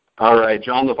All right,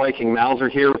 John the Viking Mauser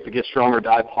here with the Get Strong or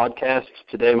Die podcast.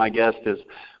 Today my guest is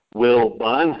Wil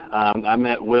Bunn. I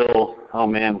met Wil,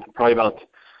 probably about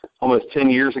almost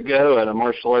 10 years ago at a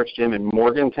martial arts gym in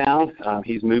Morgantown.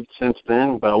 He's moved since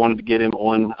then, but I wanted to get him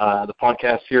on the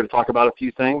podcast here to talk about a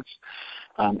few things.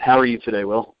 How are you today,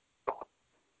 Wil?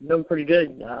 Doing pretty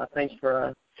good. Thanks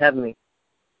for having me.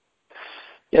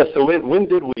 Yeah, so when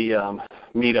did we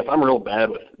meet up? I'm real bad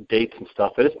with dates and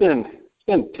stuff, but it's been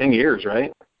 10 years,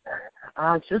 right?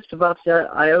 Just about that.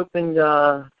 I opened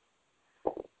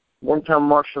one-time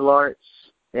martial arts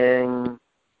in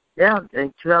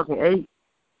 2008.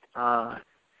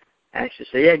 Actually,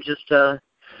 so yeah, just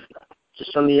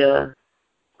on the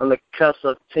cusp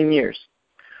of 10 years.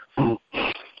 And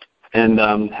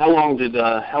how long did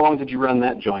you run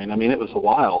that joint? I mean, it was a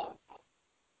while.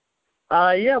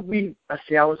 I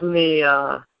was in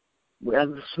the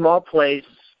small place.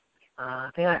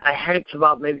 I think I had it to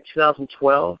about maybe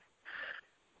 2012.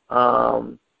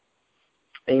 And,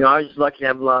 I was lucky to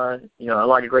have a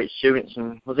lot of great students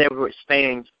and was able to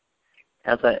expand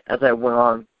as I went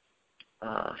on.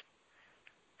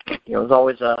 It was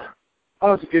always a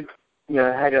good, I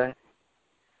had a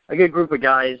good group of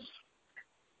guys.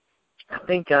 I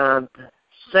think the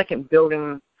second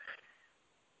building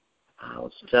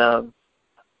it's been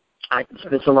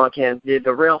so long,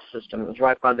 the rail system was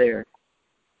right by there.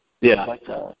 Yeah.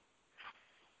 But,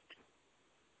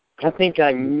 I think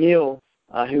Neil,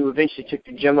 who eventually took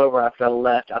the gym over after I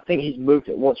left, I think he's moved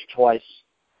it once or twice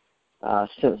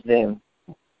since then.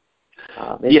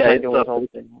 It's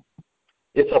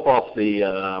up off the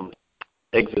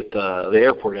exit, the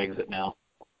airport exit now.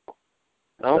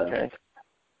 Okay.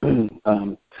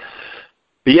 But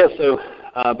yeah, so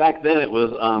back then it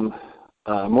was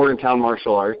Morgantown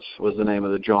Martial Arts was the name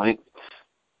of the joint,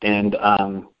 and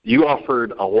you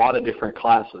offered a lot of different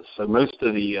classes. So most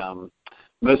of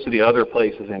the other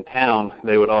places in town,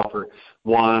 they would offer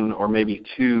one or maybe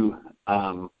two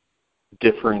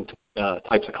different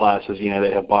types of classes.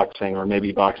 They have boxing or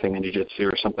maybe boxing and jiu-jitsu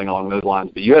or something along those lines.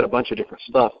 But you had a bunch of different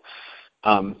stuff.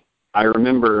 I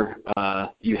remember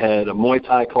you had a Muay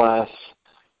Thai class,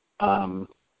 a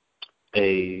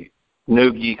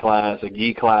no-gi class, a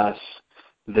gi class.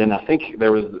 Then I think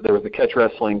there was a catch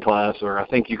wrestling class, or I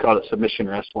think you called it submission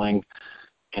wrestling,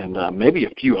 and maybe a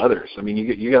few others. I mean,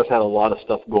 you guys had a lot of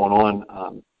stuff going on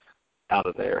out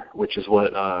of there, which is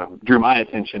what drew my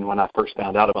attention when I first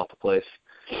found out about the place.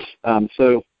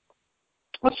 So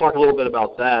let's talk a little bit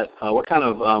about that. What kind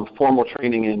of formal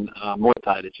training in Muay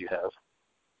Thai did you have?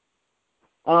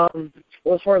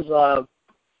 Well, as far as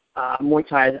Muay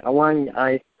Thai,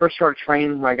 I first started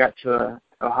training when I got to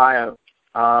Ohio,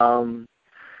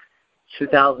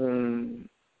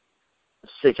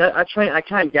 2006. I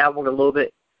kind of dabbled a little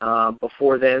bit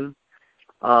before then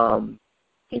in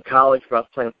college, where I was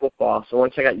playing football. So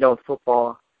once I got done with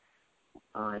football,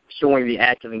 I still wanted to be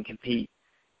active and compete.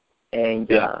 And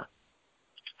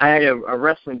I had a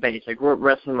wrestling base. I grew up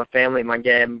wrestling with my family, my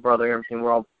dad and brother, everything.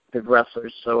 We're all big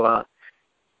wrestlers. So I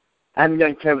haven't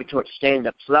done terribly too much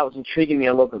stand-up, so that was intriguing me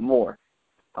a little bit more.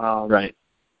 Right.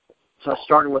 So I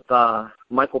started with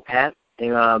Michael Pat,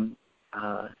 and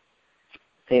I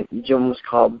think the gym was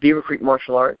called Beaver Creek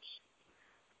Martial Arts.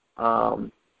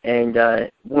 And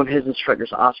one of his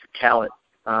instructors, Oscar Callett.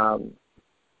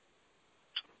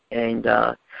 And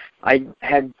I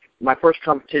had my first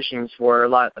competitions were a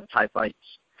lot of Thai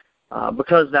fights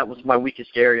because that was my weakest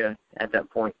area at that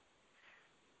point.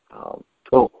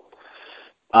 Cool.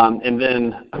 And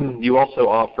then you also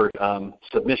offered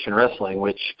submission wrestling,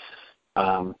 which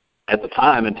at the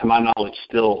time, and to my knowledge,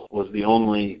 still was the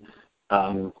only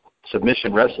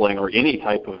submission wrestling or any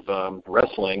type of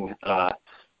wrestling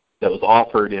that was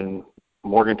offered in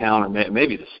Morgantown or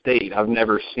maybe the state. I've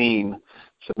never seen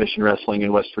submission wrestling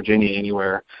in West Virginia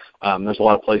anywhere. There's a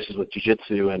lot of places with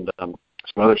jiu-jitsu and some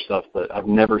other stuff, but I've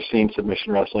never seen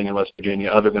submission wrestling in West Virginia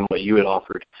other than what you had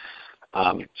offered.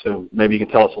 So maybe you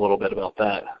can tell us a little bit about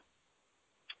that.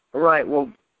 Right.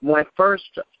 Well, when I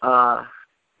first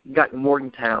got to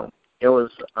Morgantown, it was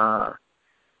I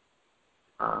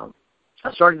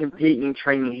started competing and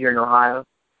training here in Ohio,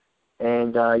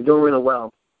 and doing really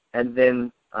well. And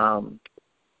then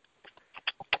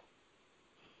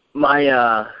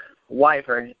my wife,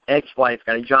 or ex-wife,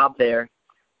 got a job there,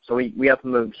 so we have to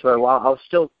move. So while I was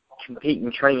still competing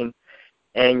and training,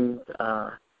 and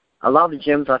a lot of the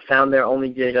gyms I found there only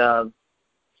did the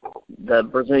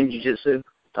Brazilian Jiu-Jitsu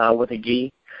with a gi.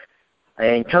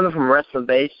 And coming from a wrestling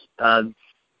base, the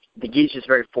gi is just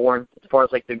very foreign as far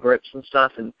as like the grips and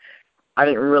stuff. And I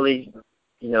didn't really,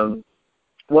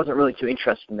 wasn't really too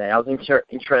interested in that. I was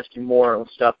interested more in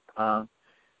stuff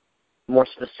more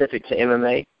specific to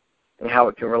MMA and how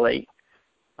it can relate.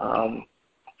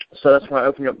 So that's when I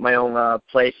opened up my own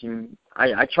place, and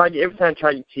I tried every time I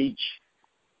tried to teach.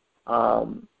 I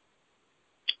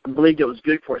believed it was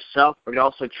good for itself, but it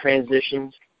also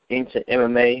transitioned into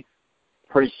MMA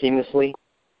pretty seamlessly.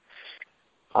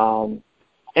 And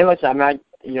like I said,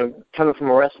 coming from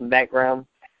a wrestling background,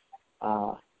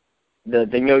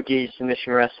 the no-gi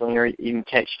submission wrestling or even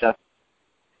catch stuff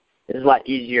is a lot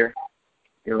easier.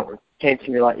 Came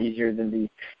to me a lot easier than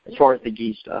as far as the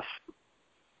gi stuff.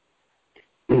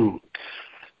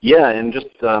 Yeah, and just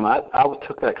I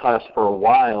took that class for a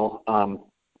while,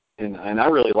 and I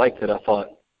really liked it. I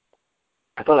thought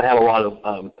I had a lot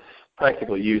of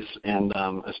practical use, and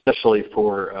especially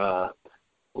for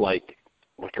like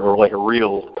a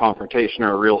real confrontation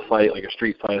or a real fight, like a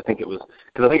street fight. I think it was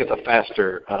because I think it's a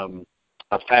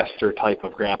faster type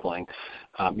of grappling.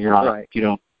 You're not right.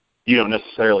 You don't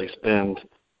necessarily spend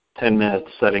 10 minutes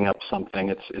setting up something.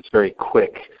 It's very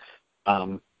quick.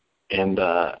 And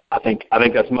I think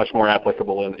that's much more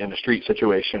applicable in a street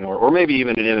situation or maybe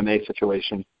even an MMA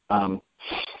situation.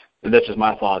 That's just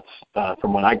my thoughts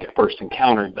from when I first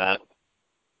encountered that.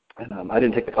 And I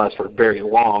didn't take the class for very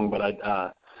long, but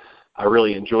I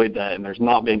really enjoyed that. And there's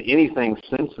not been anything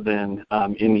since then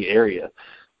in the area.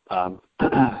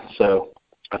 So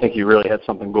I think you really had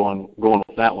something going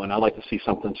with that one. I'd like to see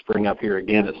something spring up here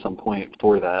again at some point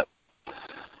for that.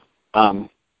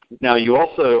 Now, you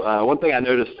also one thing I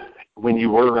noticed when you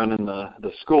were running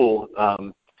the school,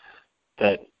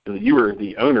 that you were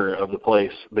the owner of the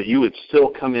place, but you would still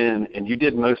come in and you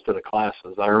did most of the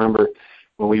classes. I remember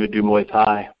when we would do Muay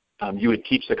Thai, you would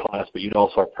teach the class, but you'd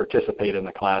also participate in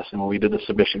the class. And when we did the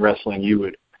submission wrestling, you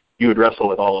would wrestle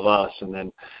with all of us. And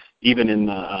then even in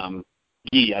the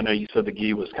gi, I know you said the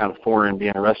gi was kind of foreign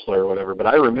being a wrestler or whatever, but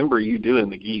I remember you doing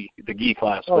the gi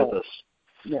class with us.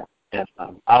 Yeah. And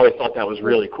I always thought that was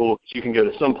really cool because you can go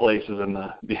to some places and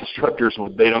the instructors,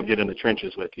 they don't get in the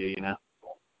trenches with you, you know?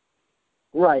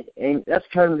 Right, and that's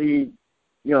kind of a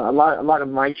lot of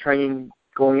my training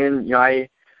going in.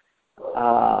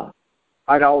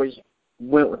 I'd always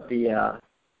went with the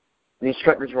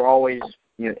instructors were always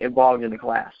involved in the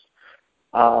class.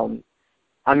 I'm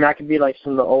not gonna be like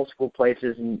some of the old school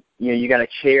places, and you got a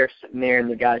chair sitting there, and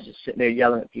the guys just sitting there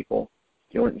yelling at people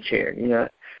doing the chair,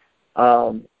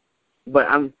 But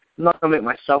I'm not going to make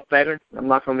myself better. I'm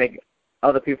not going to make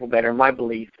other people better, in my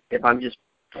belief, if I'm just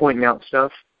pointing out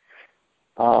stuff.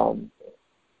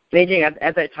 Thinking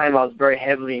at that time, I was very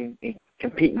heavily in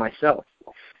competing myself.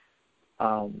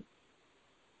 So,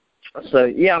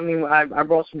 yeah, I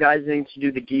brought some guys in to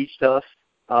do the gi stuff.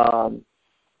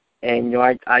 And,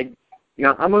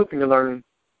 I'm open to learn,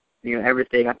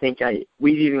 everything. I think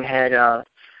we've even had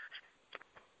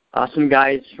some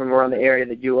guys from around the area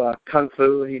that do kung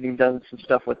fu. He's even done some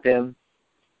stuff with them.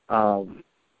 I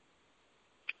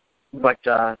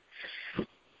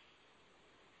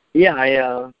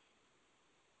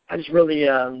just really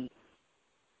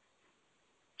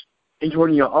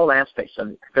enjoyed all aspects of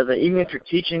it, because even if you're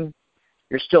teaching,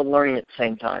 you're still learning at the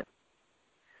same time.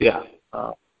 Yeah.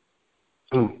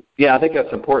 Yeah, I think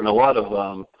that's important. A lot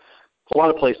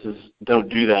of places don't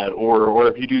do that, or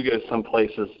if you do go to some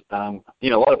places, a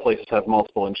lot of places have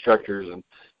multiple instructors, and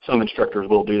some instructors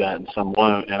will do that and some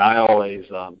won't. And I always,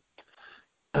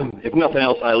 if nothing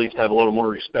else, I at least have a little more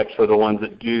respect for the ones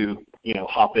that do,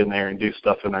 hop in there and do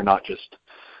stuff, and they're not just,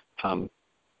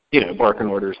 barking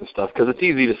orders and stuff. Because it's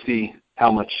easy to see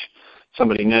how much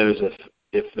somebody knows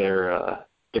if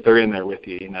they're in there with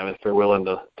you, if they're willing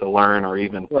to learn, or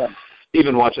even. Right.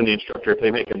 Even watching the instructor, if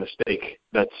they make a mistake,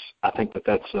 I think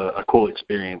that's a cool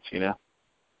experience,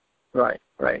 Right.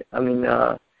 I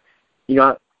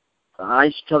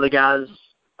used to tell the guys,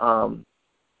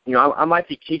 I might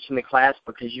be teaching the class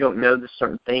because you don't know this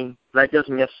certain thing, but that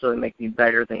doesn't necessarily make me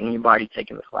better than anybody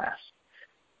taking the class.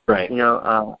 Right.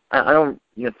 I don't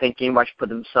think anybody should put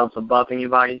themselves above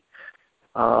anybody.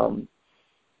 I've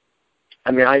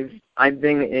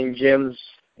been in gyms.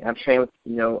 I've trained with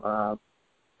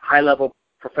high-level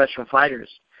professional fighters,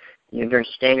 during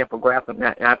stand-up or grappling,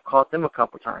 and I've caught them a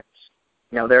couple times.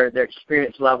 Their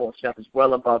experience level and stuff is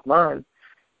well above mine,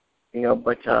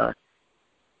 but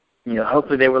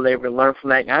hopefully they were able to learn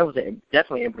from that, and I was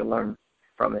definitely able to learn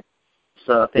from it.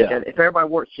 So I think that if everybody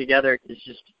works together, it's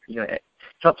just, it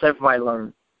helps everybody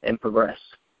learn and progress.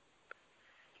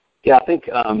 Yeah, I think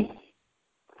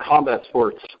combat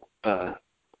sports,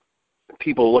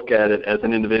 people look at it as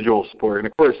an individual sport, and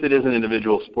of course it is an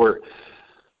individual sport.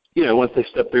 Once they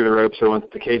step through the ropes or once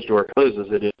the cage door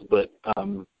closes, it is. But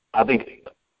I think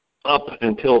up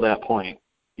until that point,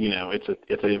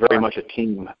 it's a very much a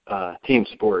team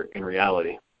sport in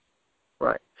reality.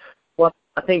 Right. Well,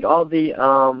 I think all the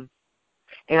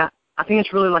and I think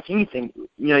it's really like anything.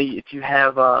 If you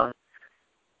have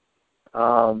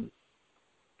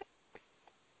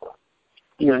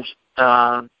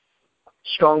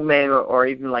strongman or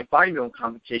even like bodybuilding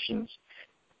competitions,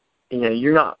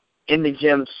 you're not in the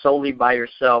gym solely by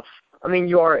yourself. I mean,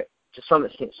 you are to some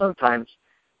extent sometimes,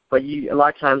 but a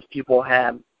lot of times people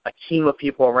have a team of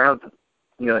people around them,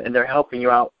 and they're helping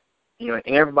you out, and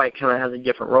everybody kind of has a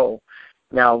different role.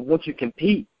 Now, once you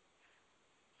compete,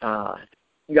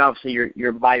 obviously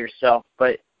you're by yourself,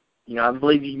 but I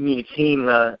believe you need a team,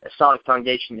 a solid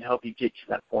foundation to help you get to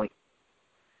that point.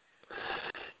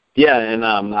 Yeah, and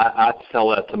I tell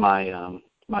that to my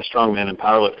my strongmen and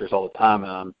powerlifters all the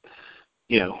time.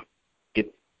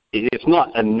 It's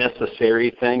not a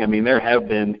necessary thing. I mean, there have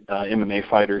been MMA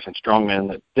fighters and strongmen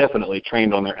that definitely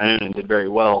trained on their own and did very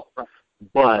well,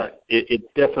 but it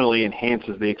definitely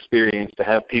enhances the experience to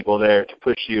have people there to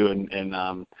push you and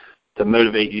to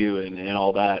motivate you and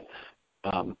all that.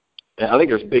 I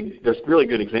think there's really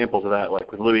good examples of that,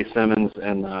 like with Louis Simmons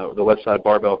and the Westside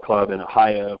Barbell Club in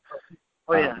Ohio.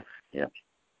 Oh yeah, yeah.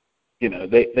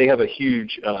 They have a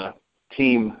huge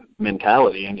team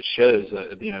mentality, and it shows.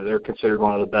 They're considered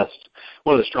one of the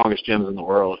strongest gyms in the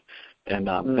world, and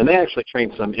they actually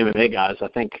train some MMA guys. I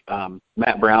think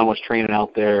Matt Brown was training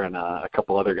out there, and a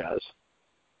couple other guys.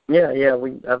 Yeah.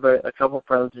 We have a couple of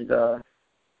friends that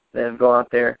have gone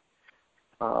out there,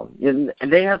 and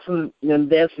they have some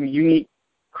unique,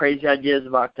 crazy ideas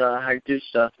about how to do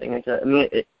stuff. Things like that. I mean,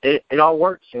 it all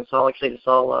works. And so, like I say, it's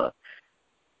all.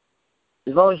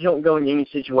 As long as you don't go into any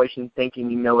situation thinking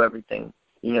you know everything,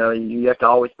 you have to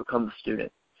always become a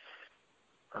student.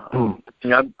 I've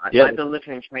been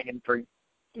lifting and training for,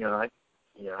 I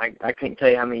couldn't tell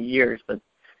you how many years, but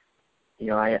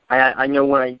I know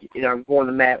when I go on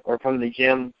the mat or from the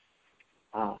gym,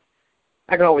 I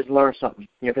can always learn something,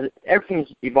 because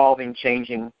everything's evolving,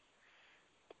 changing.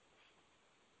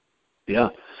 Yeah,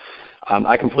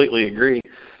 I completely agree.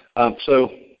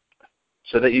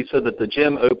 So that you said that the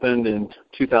gym opened in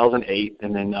 2008,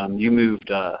 and then you moved.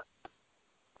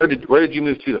 Where did you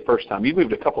move to the first time? You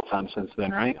moved a couple times since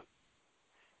then, right?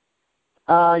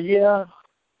 Yeah.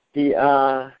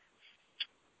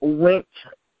 Went.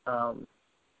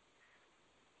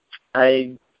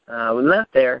 I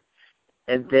left there,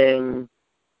 and then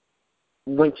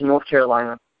went to North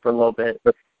Carolina for a little bit,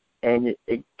 and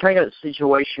it kind of got a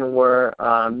situation where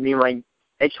me and my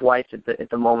ex-wife at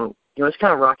the moment, it's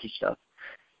kind of rocky stuff.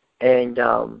 And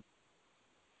I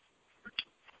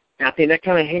think that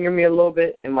kind of hindered me a little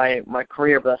bit in my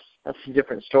career, but that's a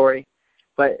different story.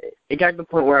 But it got to the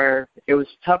point where it was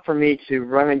tough for me to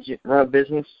run a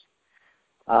business,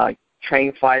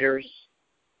 train fighters,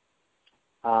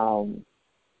 and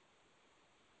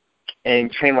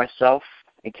train myself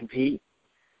and compete.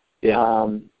 Yeah.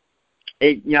 I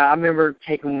remember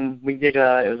we did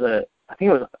I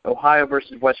think it was Ohio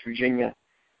versus West Virginia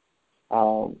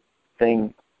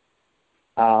thing.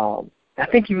 I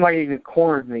think you might have even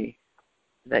cornered me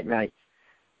that night.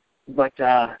 But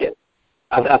I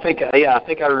think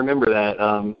I remember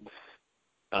that.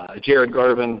 Jared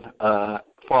Garvin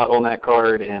fought on that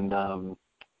card, and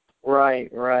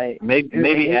right.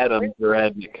 Maybe Adam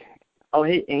Zaradnik. Oh,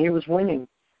 he was winning.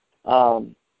 I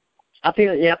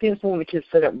think it's one of the kids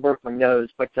set up and broke my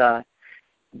nose, but I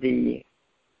think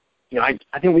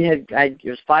it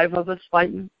was 5 of us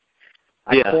fighting.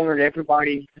 I cornered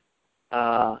everybody.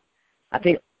 I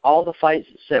think all the fights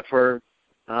except for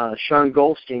Sean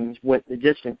Goldstein's went the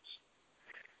distance.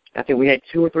 I think we had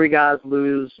 2 or 3 guys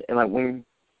lose, and I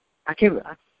can't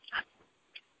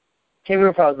remember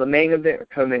if I was the main event or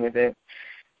co-main event.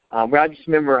 But I just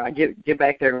remember I get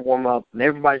back there and warm up, and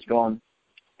everybody's gone,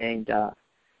 and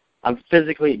I'm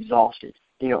physically exhausted,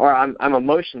 or I'm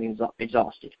emotionally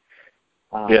exhausted.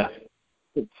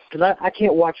 Because I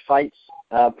can't watch fights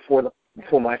before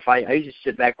my fight. I usually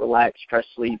sit back, relax, try to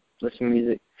sleep, listen to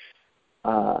music.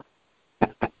 I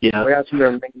got to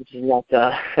remember it's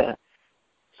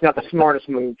not the smartest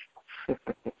move.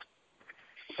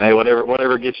 Hey,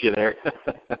 whatever gets you there.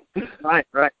 Right.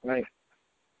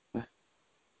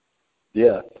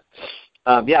 Yeah.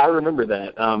 I remember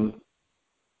that.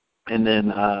 And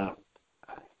then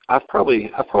I've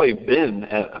probably been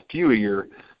at a few of your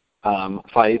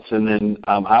fights, and then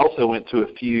I also went to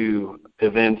a few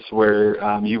events where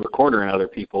you were cornering other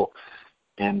people.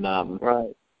 And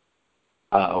right.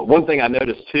 One thing I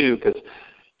noticed too, because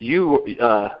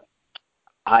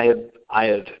I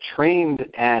had trained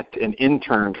at and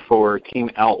interned for Team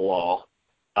Outlaw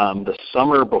the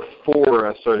summer before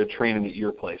I started training at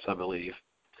your place, I believe.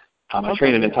 I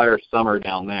trained an entire summer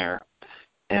down there,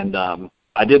 and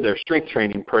I did their strength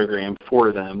training program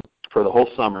for them for the whole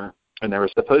summer, and there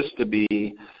was supposed to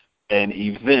be an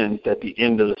event at the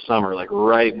end of the summer, like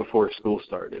right before school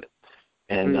started.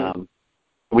 And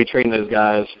we trained those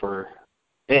guys for,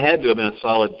 it had to have been a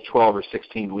solid 12 or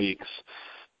 16 weeks.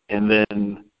 And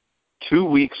then 2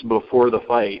 weeks before the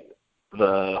fight,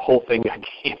 the whole thing got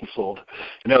canceled.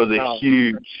 And that was a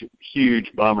huge,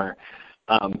 huge bummer.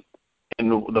 And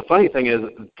the funny thing is,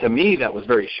 to me, that was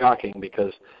very shocking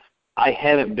because I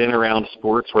hadn't been around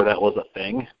sports where that was a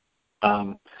thing,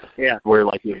 where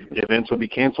like events would be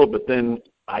canceled. But then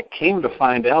I came to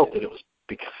find out that it was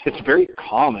because it's very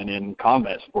common in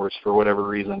combat sports for whatever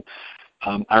reason.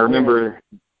 I remember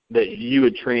that you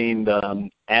had trained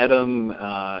Adam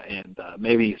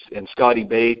and Scotty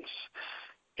Bates,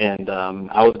 and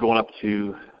I was going up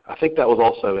to, I think that was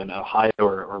also in Ohio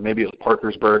or maybe it was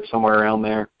Parkersburg, somewhere around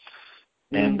there.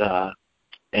 And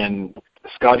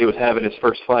Scotty was having his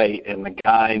first fight, and the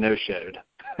guy no-showed.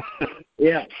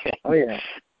 Yeah. Oh, yeah.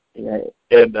 Yeah.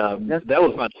 And that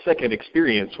was my second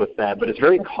experience with that, but it's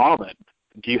very common.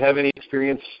 Do you have any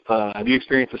experience? Have you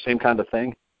experienced the same kind of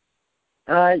thing?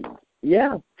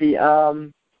 Yeah. I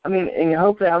mean, and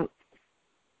hopefully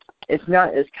it's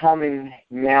not as common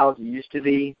now as it used to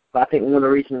be, but I think one of the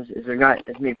reasons is there not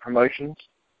as many promotions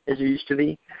as there used to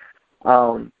be.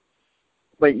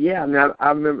 But yeah, I mean, I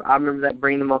remember that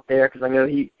bringing him up there because I know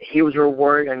he was real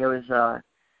worried. I know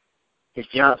his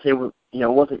fiance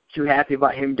wasn't too happy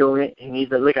about him doing it, and he's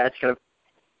like, look, I just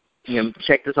gotta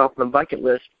check this off on the bucket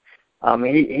list.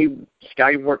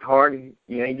 Scotty worked hard, and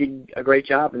he did a great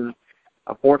job, and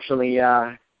unfortunately,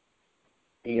 I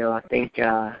think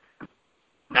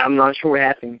I'm not sure what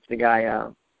happened to the guy.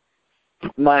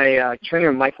 My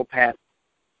trainer, Michael Pat,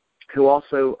 who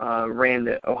also ran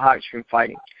the Ohio Extreme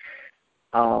Fighting.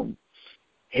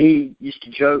 He used to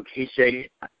joke. He's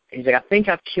like, I think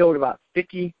I've killed about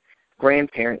 50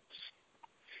 grandparents,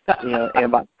 and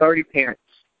about 30 parents.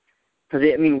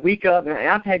 Because week up, and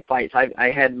I've had fights.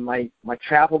 I had my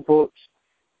travel books,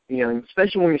 and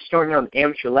especially when you're starting on the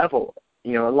amateur level, a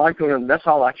lot of people, that's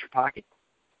all out your pocket.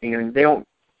 They don't.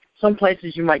 Some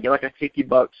places you might get like a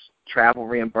 $50 travel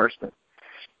reimbursement,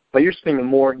 but you're spending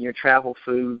more in your travel,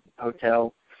 food,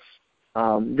 hotel,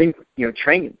 than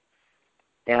training.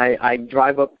 And I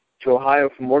drive up to Ohio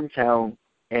from Morgantown,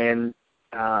 and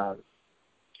guys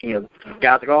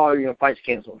like, oh, fight's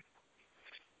canceled.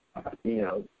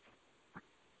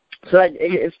 So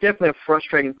it's definitely a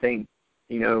frustrating thing,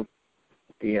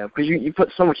 because you put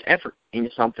so much effort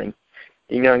into something,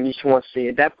 and you just want to see.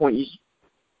 At that point,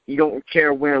 you don't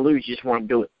care win or lose. You just want to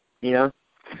do it,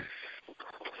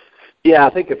 Yeah,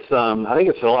 I think it's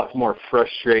a lot more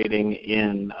frustrating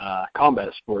in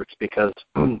combat sports because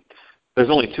there's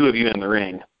only two of you in the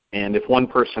ring, and if one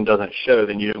person doesn't show,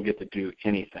 then you don't get to do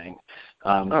anything.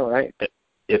 All right.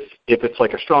 If it's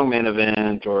like a strongman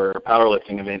event or a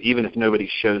powerlifting event, even if nobody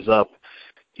shows up,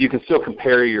 you can still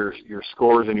compare your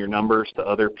scores and your numbers to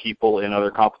other people in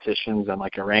other competitions and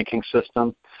like a ranking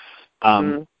system.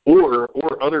 Or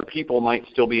other people might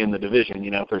still be in the division,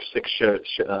 if there's 6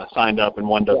 signed up and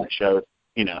one doesn't show,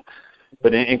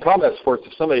 But in combat sports,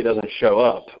 if somebody doesn't show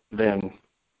up, then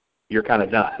you're kind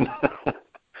of done.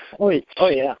 Oh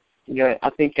yeah. I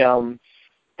think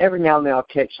every now and then I'll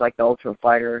catch like the Ultimate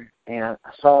Fighter, and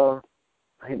I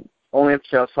think only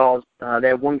episode I saw they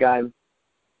had one guy,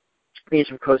 he's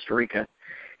from Costa Rica.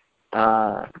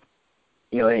 And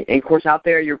of course out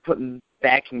there you're putting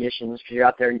bad conditions because you're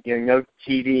out there, no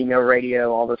TV, no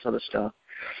radio, all this other stuff.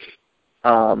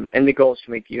 And the goal is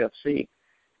to make the UFC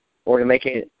or to make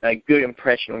a good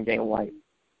impression on Dana White.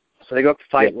 So they go up to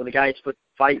fight. Well, the guy who's supposed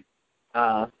to fight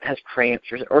has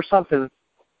cramps or something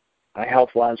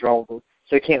health-wise wrong with him,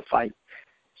 so he can't fight.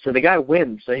 So the guy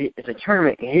wins. So it's a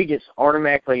tournament, and he gets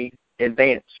automatically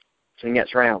advanced to the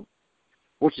next round,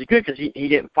 which is good because he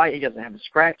didn't fight. He doesn't have a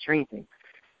scratch or anything.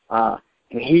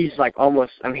 And he's like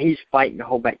almost, he's fighting to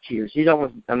hold back tears. He's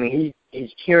almost,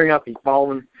 he's tearing up, he's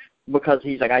bawling because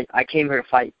he's like, I came here to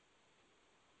fight.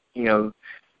 The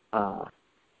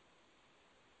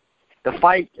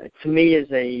fight to me is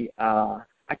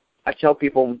I tell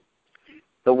people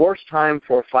the worst time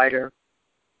for a fighter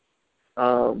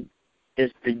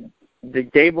is the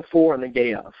day before and the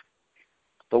day of.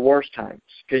 The worst times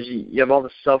because you have all the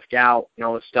self-doubt and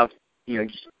all the stuff,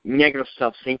 just negative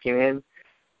stuff sinking in.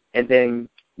 And then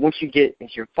once you get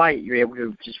into your fight, you're able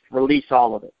to just release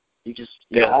all of it. You just,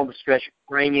 all the stress,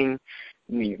 bringing,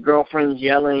 your girlfriend's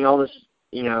yelling, all this,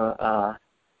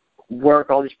 work,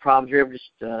 all these problems. You're able to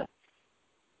just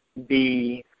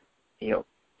be,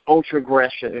 ultra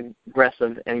aggressive,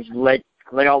 and just let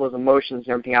all those emotions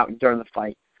and everything out during the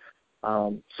fight.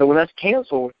 So when that's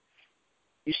canceled,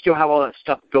 you still have all that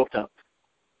stuff built up,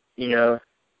 and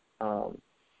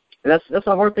that's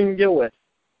a hard thing to deal with.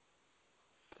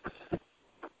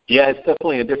 Yeah, it's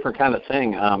definitely a different kind of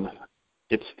thing.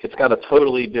 It's got a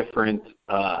totally different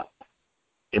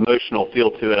emotional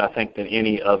feel to it, I think, than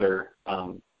any other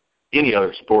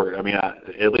sport. I mean,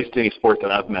 at least any sport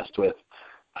that I've messed with,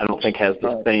 I don't think has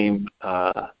the same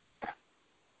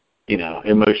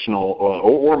emotional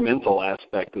or mental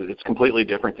aspect. It's completely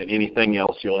different than anything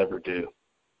else you'll ever do.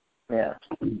 Yeah.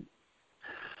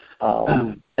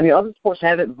 Other sports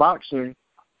have it. Boxing,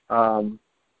 boxing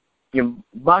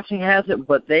has it,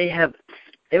 but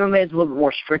MMA is a little bit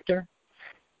more stricter.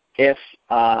 If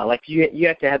you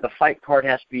have to have the fight card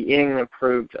has to be in and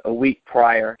approved a week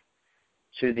prior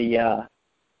to the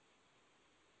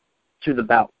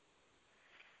bout.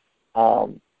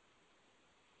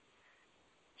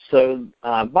 So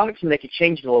boxing, they could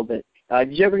change it a little bit.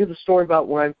 Did you ever hear the story about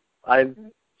when I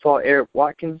saw Eric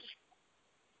Watkins?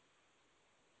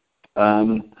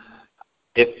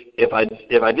 If I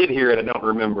did hear it, I don't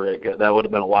remember it. That would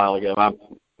have been a while ago.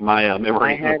 My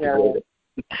memory. I had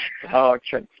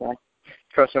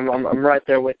trust me, I'm right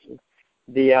there with you.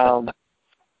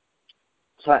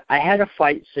 So I had a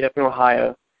fight set up in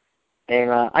Ohio, and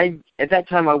at that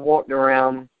time I walked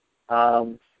around. I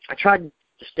tried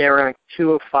to stay around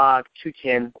 205,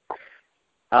 210.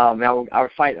 I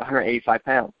would fight 185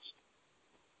 pounds.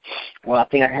 Well, I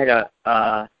think I had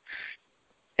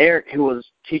Eric, who was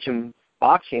teaching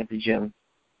boxing at the gym,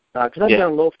 because I've done a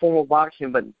little formal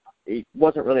boxing, but it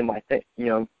wasn't really my thing.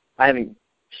 I haven't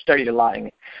studied a lot in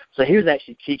it. So he was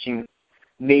actually teaching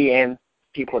me and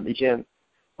people at the gym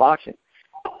boxing.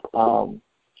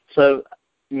 So,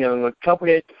 a couple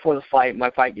days before the fight, my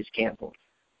fight gets canceled.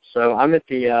 So I'm at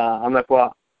the, I'm like,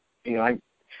 well, I'm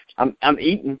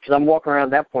eating because I'm walking around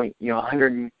at that point,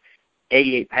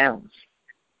 188 pounds.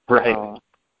 Right.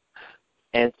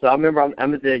 And so I remember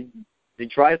I'm at the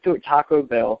drive-thru at Taco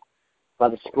Bell by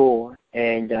the school,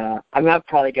 and I've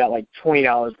probably got like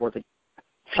 $20 worth of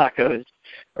tacos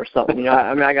or something.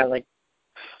 I got like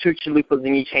 2 chalupas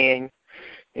in each hand,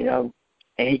 and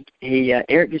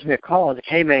Eric gives me a call. I was like,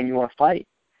 hey man, you want to fight?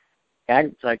 And I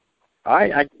was like, all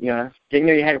right, I didn't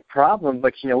know you had a problem,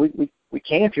 but we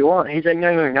can if you want. He's like,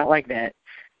 no, not like that.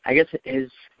 I guess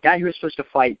his guy who was supposed to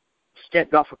fight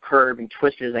stepped off a curb and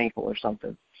twisted his ankle or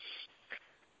something.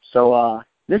 So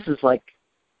this is like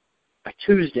a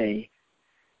Tuesday,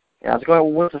 and I was going,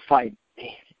 well, what's the fight?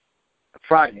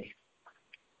 Friday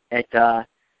at the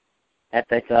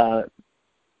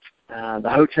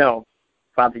hotel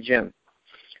by the gym.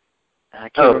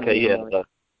 The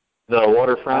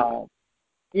waterfront.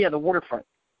 The waterfront.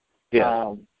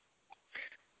 Yeah.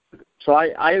 So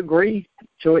I agree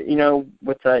to it,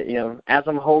 with as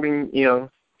I'm holding,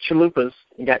 chalupas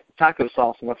and got taco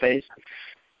sauce in my face.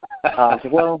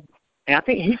 Well, and I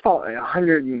think he fought at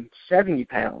 170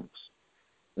 pounds.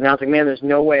 And I was like, man, there's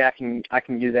no way I can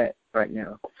do that right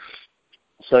now.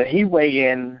 So he weighed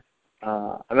in.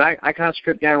 I kind of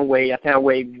stripped down weight. I think I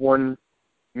weighed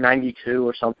 192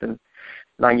 or something,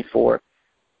 94.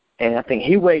 And I think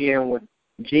he weighed in with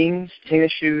jeans,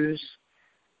 tennis shoes.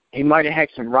 He might have had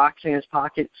some rocks in his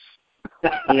pockets,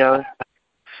 He had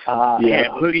a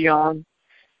hoodie on.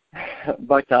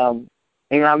 But, and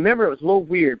I remember it was a little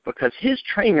weird because his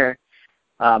trainer,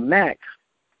 Mac,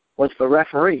 was the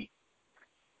referee.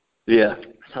 Yeah.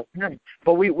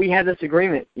 But we had this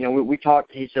agreement. We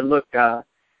talked. He said, look, I'm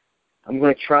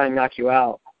going to try and knock you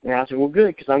out. And I said, well,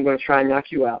 good, because I'm going to try and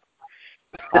knock you out.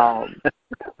 Now,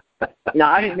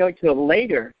 I didn't know until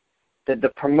later that the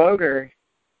promoter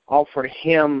offered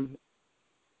him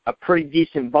a pretty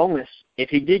decent bonus if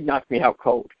he did knock me out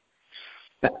cold.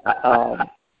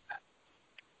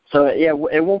 So, yeah,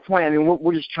 at one point,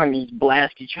 we're just trying to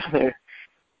blast each other.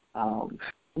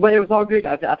 But it was all good.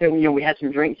 I think, we had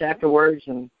some drinks afterwards,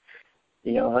 and,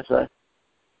 the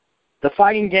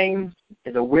fighting game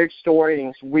is a weird story,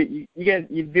 and it's weird.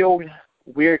 You build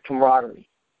weird camaraderie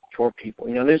toward people.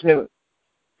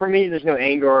 For me, there's no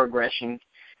anger or aggression,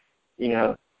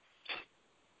 Yeah.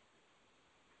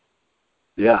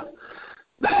 Yeah,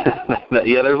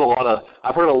 there's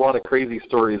I've heard a lot of crazy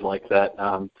stories like that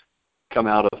come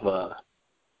out of,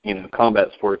 combat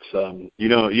sports. You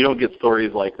don't get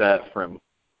stories like that from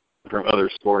other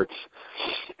sports.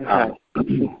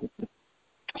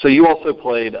 So you also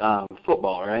played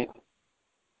football, right?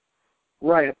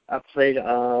 Right. I played.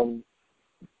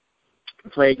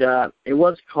 It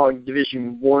was called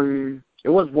Division 1. It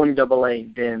was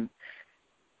 1AA then.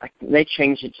 they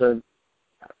changed it to,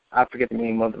 I forget the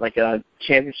name of it, like a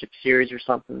championship series or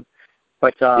something.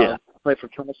 But I played for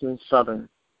Charleston Southern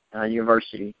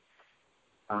University.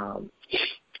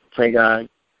 Played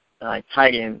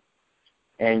tight end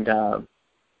and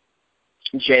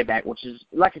J-back, which is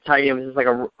like a tight end, it's like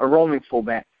a rolling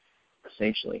fullback,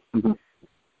 essentially.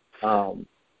 Mm-hmm.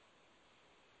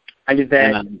 I did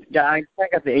that. I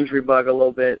got the injury bug a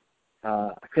little bit.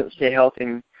 I couldn't stay healthy.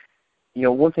 And,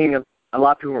 one thing that a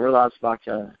lot of people don't realize about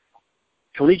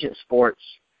collegiate sports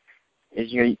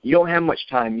is, you don't have much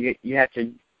time. You have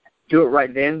to do it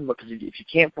right then, because if you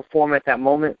can't perform at that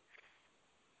moment,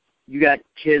 you got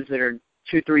kids that are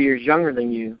 2-3 years younger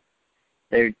than you.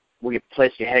 They will get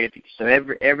placed ahead of you. So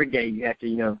every day you have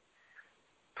to,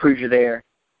 prove you're there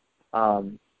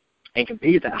and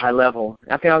compete at that high level.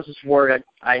 I think I was just worried.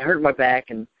 I hurt my back,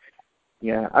 and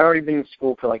I'd already been in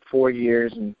school for like 4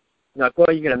 years, and like,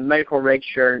 well, you get a medical red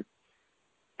shirt,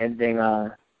 and then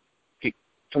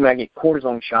told me I get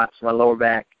cortisone shots in my lower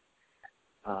back.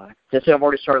 Just I've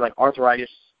already started like arthritis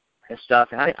and stuff,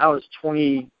 and I was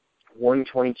 21,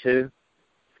 22,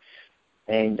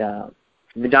 and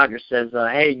the doctor says,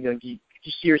 hey, do you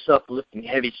see yourself lifting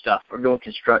heavy stuff or doing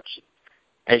construction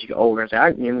as you get older? I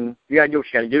said, you got to do what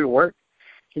you got to do to work.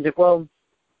 He's like, well,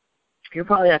 you'll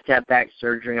probably have to have back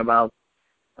surgery in about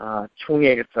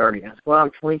 28 or 30. I said, well,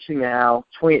 I'm 22 now,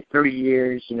 28, 30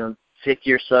 years,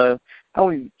 50 or so. I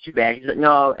wouldn't be too bad. He's like,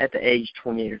 no, at the age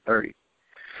 28 or 30.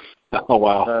 Oh,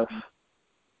 wow. So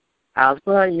I was,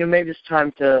 well, maybe it's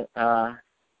time to,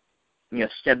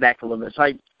 step back a little bit. So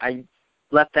I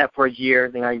left that for a year.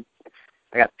 Then I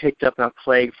got picked up and I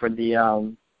played for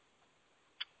the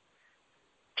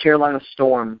Carolina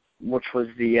Storm, which was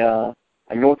a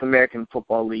North American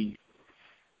Football League.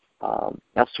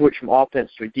 I switched from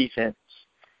offense to defense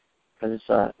because it's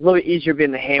a little bit easier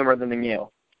being the hammer than the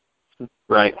nail.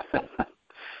 Right.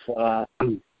 So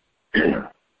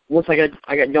once I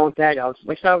got done with that, I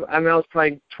was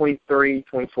probably 23,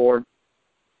 24.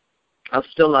 I was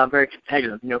still very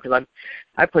competitive, because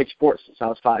I played sports since I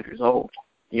was 5 years old.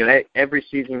 Every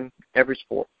season, every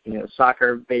sport,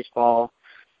 soccer, baseball,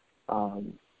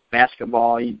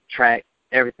 basketball, track,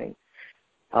 everything.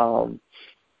 So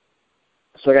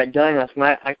I got done, and I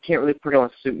said, I can't really put on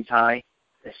a suit and tie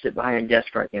and sit behind a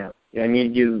desk right now. I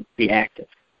need to be active.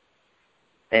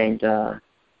 And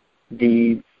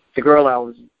the girl I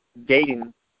was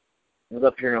dating was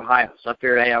up here in Ohio, so I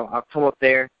figured, hey, I'll come up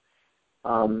there.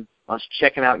 I was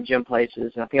checking out gym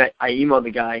places, and I think I emailed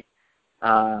the guy,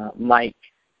 Mike,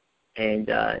 and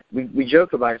we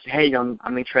joke about it. Say, hey,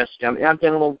 I'm interested. I've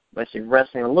done a little,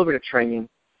 wrestling, a little bit of training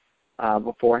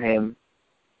beforehand,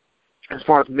 as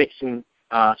far as mixing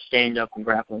stand-up and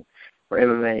grappling for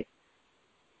MMA.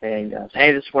 And say,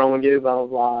 hey, this is what I want to do, blah blah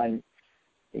blah. And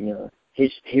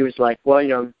he was like,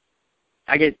 well,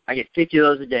 I get 50 of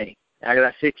those a day. Out of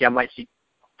that 50, I might see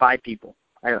 5 people.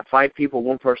 I got 5 people,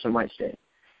 1 person might stay.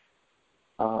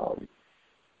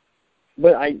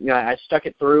 But I stuck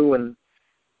it through, and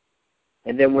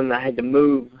then when I had to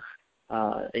move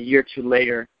a year or two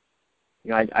later,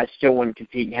 I still wanted to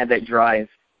compete and had that drive.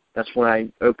 That's when I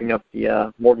opened up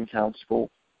the Morgantown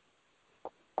school.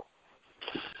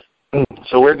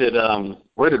 So where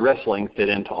did wrestling fit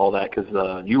into all that?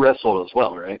 Because you wrestled as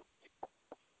well, right?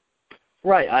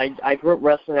 Right. I grew up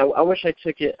wrestling. I wish I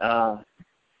took it a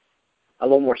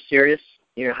little more serious.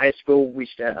 In high school, we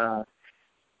used to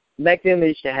back then they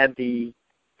used to have the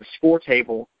score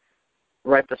table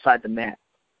right beside the mat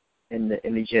in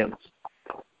the gyms.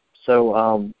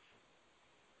 So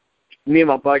me and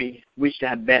my buddy, we used to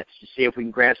have bets to see if we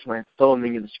can grab someone and throw them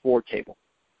into the score table.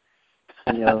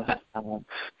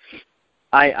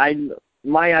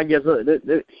 My idea is,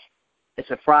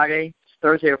 it's a Friday, it's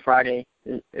Thursday or Friday.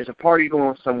 There's a party going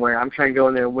on somewhere. I'm trying to go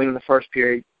in there and win in the first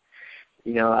period.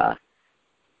 I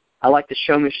like the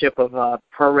showmanship of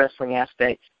pro wrestling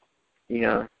aspect.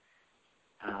 I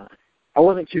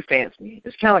wasn't too fancy.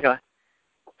 It's kind of like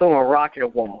throwing a rock at a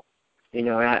wall.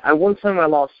 I won some, I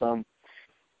lost some.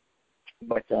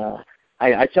 But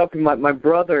I tell people my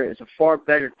brother is a far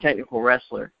better technical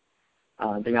wrestler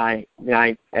than I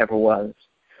ever was.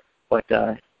 But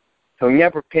he'll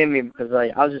never pin me because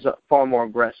I was just far more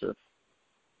aggressive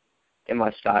in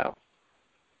my style.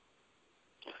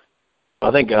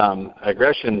 I think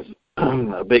aggression's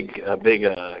a big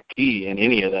key in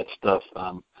any of that stuff.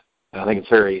 I think it's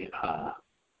very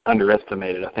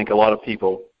underestimated. I think a lot of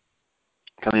people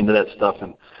come into that stuff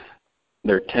and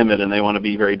they're timid and they want to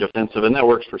be very defensive, and that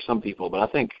works for some people. But I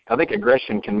think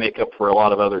aggression can make up for a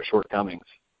lot of other shortcomings.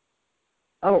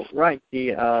 Oh, right.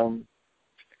 The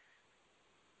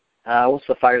what's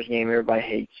the fighter's name everybody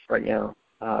hates right now?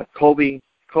 Colby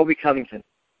Covington.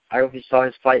 I don't know if you saw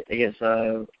his fight against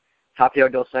Tapio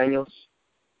Dos Anjos.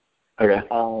 Okay.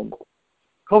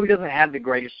 Colby doesn't have the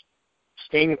greatest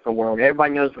standing for the world.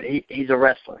 Everybody knows he's a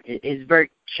wrestler. He's very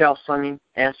Chael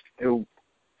Sonnen-esque, who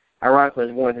ironically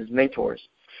is one of his mentors.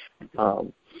 But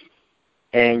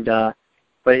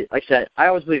like I said, I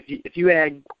always believe if you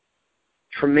add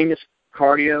tremendous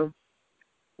cardio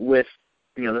with,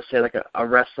 let's say like a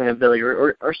wrestling ability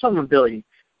or some ability,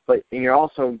 and you're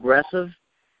also aggressive,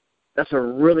 that's a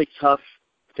really tough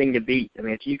thing to beat. I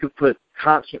mean, if you could put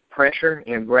constant pressure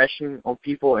and aggression on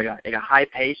people at a high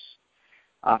pace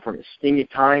for an extended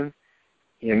time,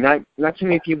 not too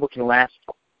many people can last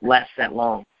that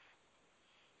long.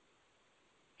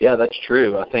 Yeah, that's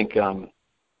true. I think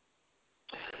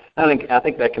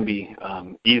that can be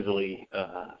easily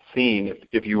seen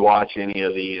if you watch any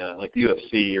of the like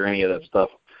UFC or any of that stuff.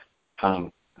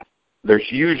 There's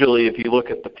usually, if you look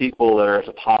at the people that are at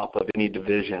the top of any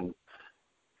division,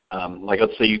 like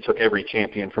let's say you took every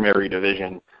champion from every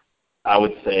division, I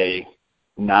would say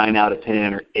 9 out of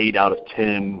 10 or 8 out of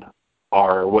 10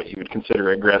 are what you would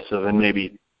consider aggressive, and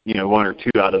maybe 1 or 2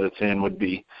 out of the 10 would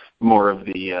be more of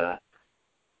the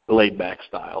laid-back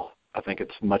style. I think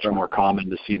it's much more common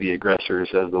to see the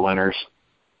aggressors as the winners.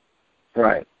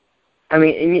 Right. I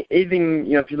mean, even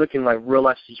if you look in like real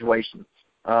life situations,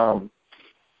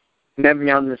 every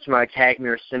now and then somebody tag me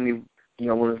or send me,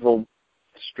 one of those little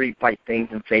street fight things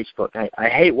on Facebook. I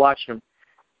hate watching them,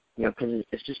 because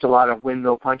it's just a lot of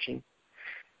windmill punching.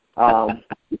 But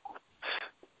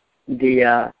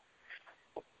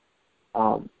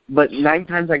 9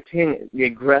 times out of 10, the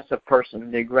aggressive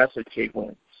person, the aggressive kid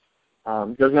wins.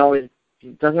 Doesn't always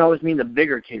mean the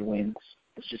bigger kid wins.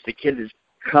 It's just the kid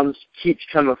that keeps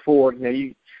coming forward.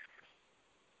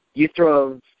 You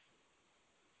throw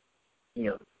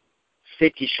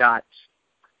 50 shots,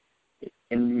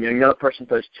 and another person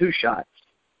throws 2 shots.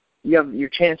 Your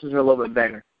chances are a little bit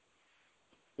better.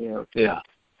 Yeah.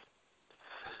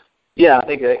 Yeah, I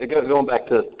think going back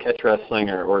to catch wrestling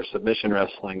or submission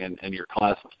wrestling and your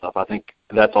class and stuff, I think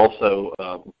that's also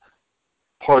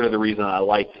part of the reason I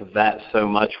liked that so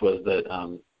much was that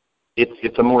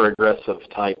it's a more aggressive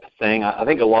type thing. I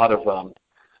think a lot of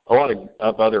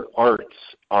other arts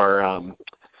are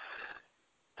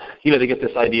they get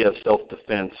this idea of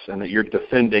self-defense and that you're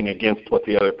defending against what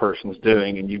the other person's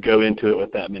doing, and you go into it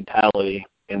with that mentality.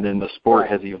 And then the sport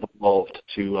has evolved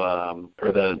to,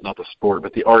 not the sport,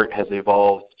 but the art has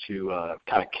evolved to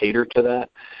kind of cater to that.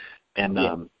 And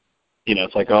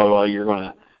it's like, oh well, you're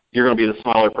gonna be the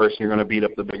smaller person, you're gonna beat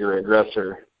up the bigger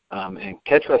aggressor. And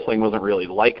catch wrestling wasn't really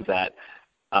like that.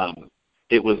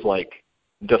 It was like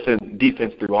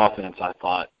defense through offense, I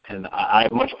thought, and I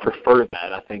much prefer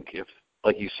that. I think if,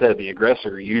 like you said, the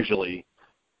aggressor usually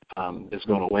is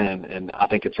going to win, and I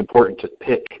think it's important to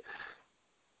pick.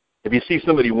 If you see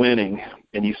somebody winning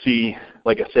and you see,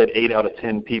 like I said, 8 out of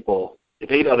 10 people, if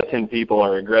 8 out of 10 people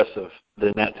are aggressive,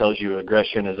 then that tells you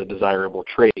aggression is a desirable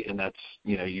trait, and that's,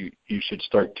 you should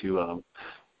start to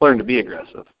learn to be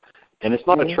aggressive. And it's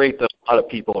not a trait that a lot of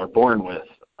people are born with.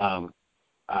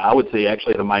 I would say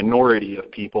actually the minority of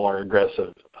people are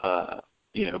aggressive,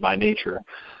 by nature,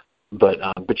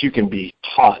 but you can be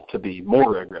taught to be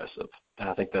more aggressive, and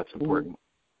I think that's important.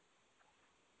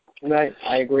 Right,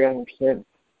 I agree 100%.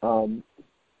 And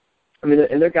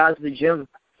there are guys at the gym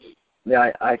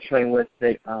that I train with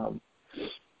that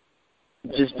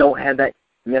just don't have that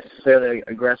necessarily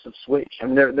aggressive switch. I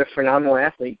mean, they're phenomenal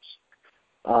athletes,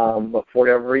 but for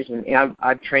whatever reason, and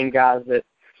I've trained guys that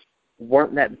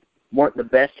weren't the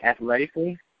best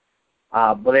athletically,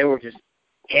 but they were just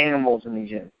animals in the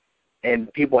gym,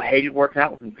 and people hated working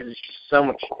out with them because it's just so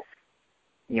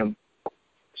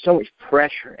much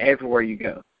pressure everywhere you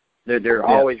go. They're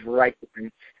always right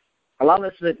there. A lot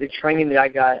of this, the training that I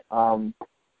got,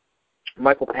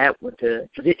 Michael Pat went to,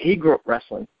 because he grew up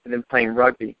wrestling and then playing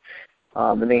rugby,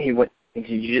 and then he went into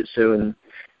jiu-jitsu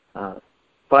and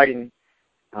fighting.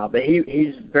 But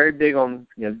he's very big on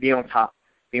being on top,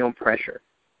 being on pressure.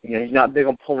 He's not big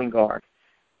on pulling guard.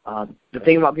 The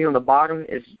thing about being on the bottom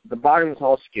is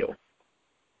all skill.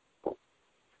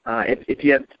 If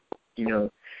you have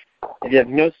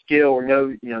no skill or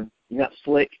you're not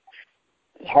slick,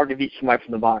 it's hard to beat somebody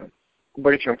from the bottom.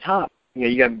 But if you're on top,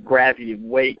 you have gravity, you have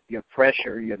weight, you have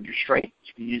pressure, you have your strength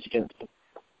you can use against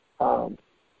them.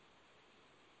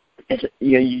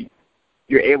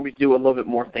 You're able to do a little bit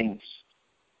more things.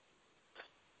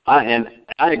 I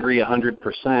agree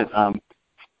 100%.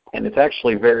 And it's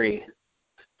actually very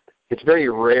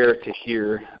rare to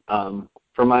hear, from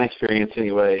my experience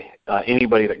anyway,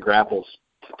 anybody that grapples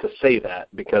to say that,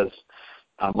 because,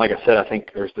 like I said, I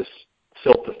think there's this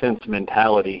self-defense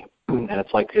mentality, and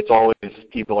it's always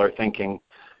people are thinking,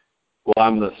 well,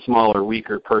 I'm the smaller,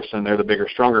 weaker person, they're the bigger,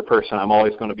 stronger person, I'm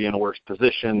always going to be in a worse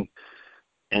position.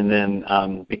 And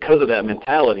then because of that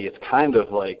mentality, it's kind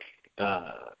of like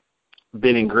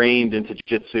been ingrained into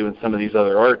jiu-jitsu and some of these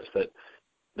other arts that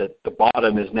the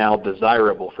bottom is now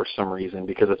desirable for some reason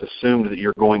because it's assumed that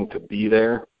you're going to be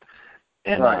there.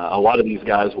 And a lot of these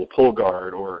guys will pull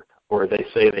guard or they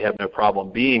say they have no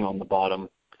problem being on the bottom.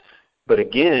 But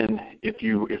again, if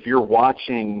you're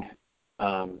watching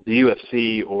the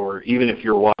UFC or even if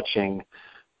you're watching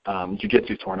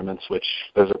jiu-jitsu tournaments, which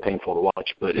those are painful to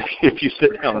watch, but if you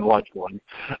sit down and watch one,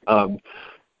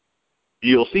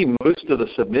 you'll see most of the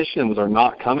submissions are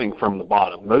not coming from the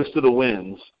bottom. Most of the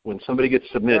wins, when somebody gets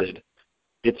submitted,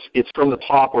 it's from the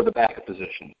top or the back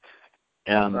position.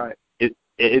 And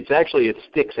it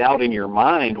sticks out in your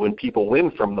mind when people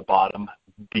win from the bottom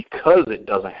because it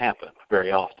doesn't happen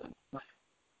very often.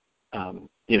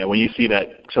 When you see that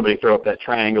somebody throw up that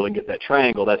triangle and get that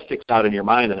triangle, that sticks out in your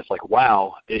mind, and it's like,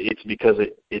 wow, it's because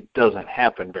it doesn't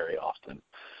happen very often.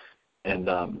 And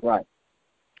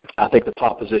I think the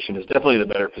top position is definitely the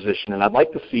better position, and I'd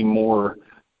like to see more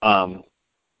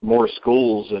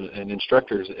schools and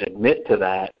instructors admit to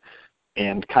that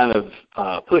and kind of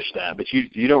push that. But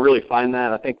you don't really find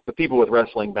that. I think the people with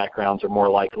wrestling backgrounds are more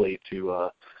likely to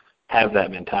have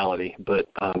that mentality, but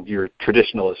your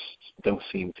traditionalists don't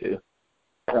seem to.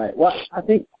 Right. Well, I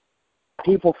think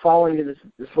people fall into this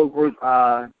whole group,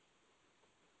 wrestling,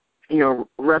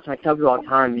 I tell people all the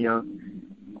time,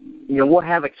 we'll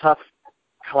have a tough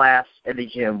class at the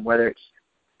gym, whether it's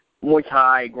Muay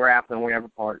Thai, grappling, whatever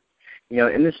part.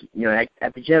 And this,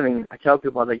 at the gym, and I tell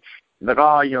people,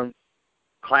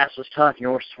 class was tough,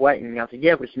 we're sweating. And I was like,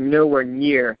 yeah, but it's nowhere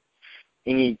near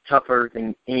any tougher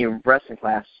than any wrestling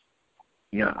class,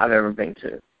 I've ever been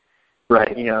to.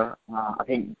 Right. I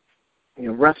think,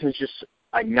 wrestling is just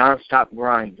a nonstop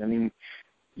grind. I mean,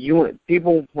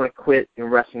 people want to quit in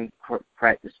wrestling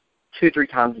practice 2-3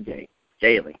 times a day,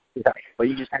 daily. Yeah. But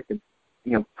you just have to,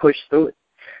 push through it.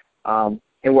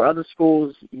 And where other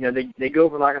schools, they go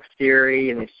over like a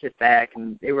theory and they sit back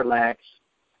and they relax,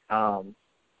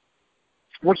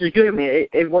 which is good. I mean,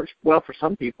 it works well for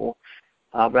some people,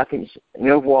 but I think it's an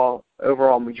overall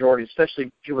majority,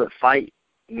 especially people that fight.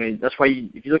 That's why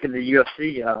if you look at the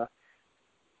UFC,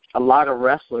 a lot of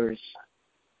wrestlers,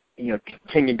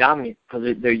 continue dominant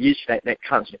because they're used to that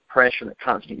constant pressure, that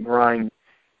constant grind.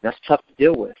 That's tough to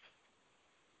deal with.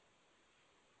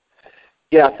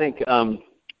 Yeah, I think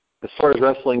as far as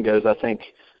wrestling goes, I think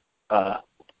a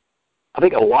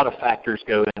lot of factors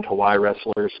go into why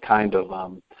wrestlers kind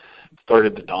of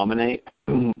started to dominate.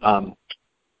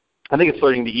 I think it's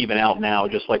starting to even out now,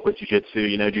 just like with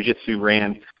jiu-jitsu. Jiu-jitsu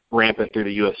ran rampant through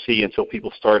the UFC until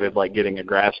people started getting a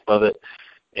grasp of it.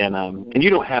 And you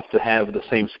don't have to have the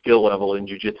same skill level in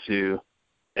jiu-jitsu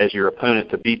as your opponent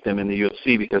to beat them in the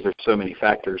UFC because there's so many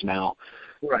factors now.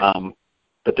 Right.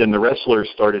 But then the wrestlers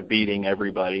started beating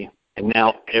everybody, and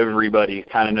now everybody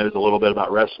kind of knows a little bit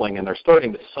about wrestling, and they're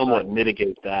starting to somewhat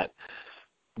mitigate that.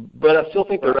 But I still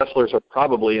think the wrestlers are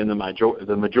probably in the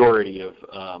majority of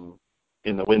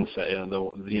in the win set,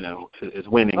 is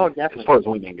winning as far as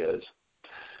winning goes.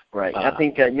 Right. I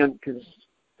think because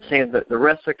saying that the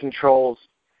wrestler controls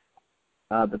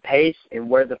the pace and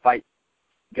where the fight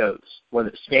goes, whether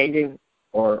it's standing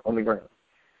or on the ground.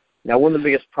 Now, one of the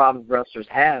biggest problems wrestlers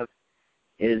have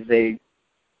is they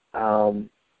have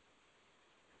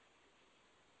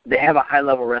a high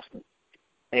level wrestling,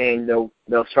 and they'll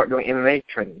start doing MMA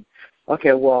training.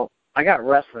 Okay, well, I got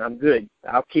wrestling, I'm good.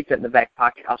 I'll keep that in the back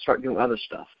pocket. I'll start doing other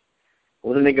stuff.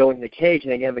 Well, then they go into the cage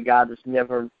and they have a guy that's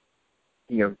never,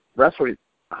 wrestled at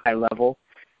a high level,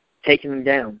 taking them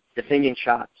down, defending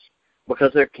shots,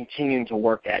 because they're continuing to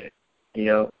work at it.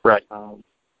 Right.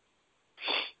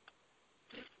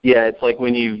 Yeah, it's like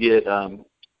when you get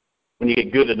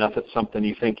good enough at something,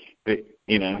 you think that,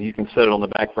 you can set it on the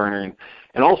back burner.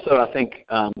 And also, I think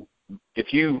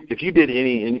if you did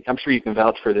any, I'm sure you can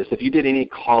vouch for this, if you did any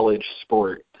college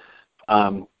sport,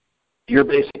 you're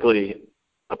basically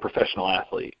a professional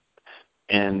athlete,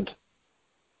 and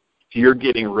you're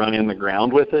getting run in the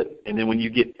ground with it. And then when you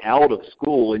get out of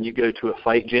school and you go to a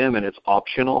fight gym and it's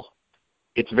optional,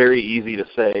 it's very easy to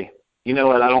say, you know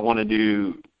what, I don't want to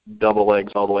do double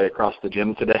legs all the way across the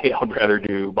gym today. I'd rather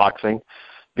do boxing,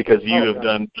 because you have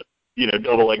done,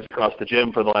 double legs across the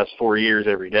gym for the last 4 years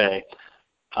every day.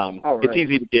 It's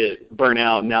easy to get burnt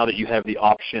out. Now that you have the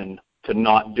option to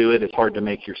not do it, it's hard to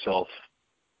make yourself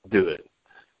do it.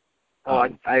 I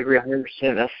agree 100%.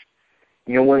 That's,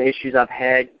 one of the issues I've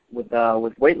had with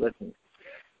weightlifting.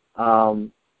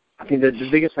 I I think the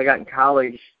biggest I got in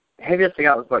college, the heaviest I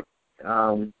got was like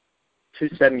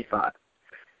 275.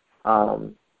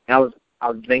 And I was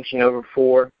benching over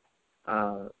 4,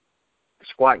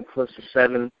 squatting close to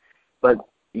 7. But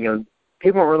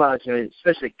people don't realize,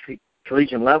 especially at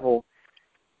collegiate level,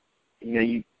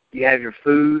 you have your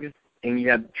food and you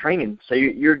have training. So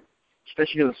you're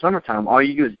especially in the summertime, all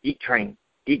you do is eat, train.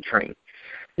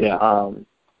 Yeah.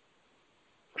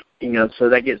 So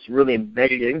that gets really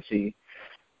embedded into you.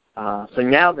 So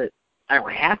now that I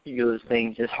don't have to do those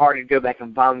things, it's hard to go back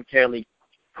and voluntarily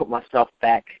put myself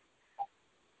back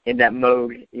in that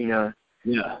mode, Yeah.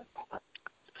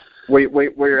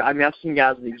 Where I've seen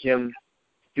guys in the gym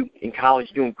in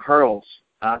college doing curls,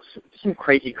 some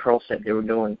crazy curl set they were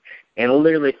doing, and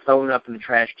literally throwing up in the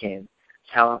trash can.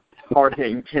 That's how hard and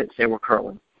intense they were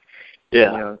curling.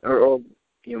 Yeah. Or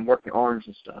working arms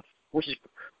and stuff. Which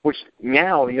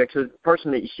now, to the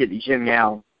person that you see at the gym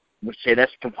now, would say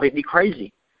that's completely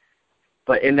crazy.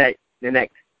 But in that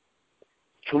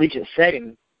collegiate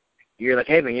setting, you're like,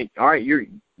 hey man, all right,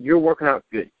 you're working out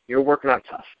good. You're working out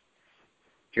tough.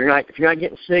 If you're not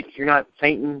getting sick, if you're not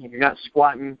fainting, if you're not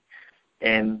squatting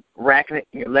and racking it,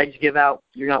 your legs give out,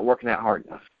 you're not working out hard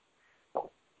enough.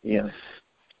 Yeah.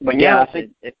 But yeah, now I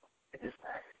think.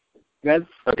 Go ahead.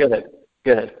 Oh, go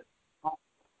ahead.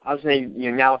 I was saying,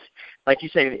 now, like you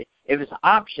say, if it's an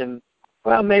option,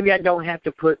 well, maybe I don't have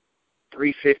to put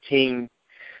 315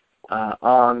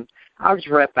 on. I'll just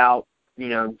rep out,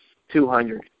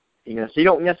 200. So you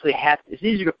don't necessarily have to. It's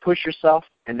easier to push yourself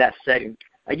in that setting.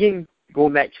 Again,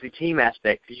 going back to the team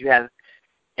aspect, because you have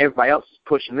everybody else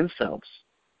pushing themselves.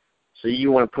 So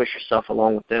you want to push yourself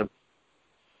along with them.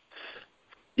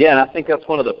 Yeah, and I think that's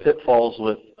one of the pitfalls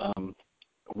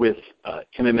with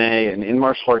MMA and in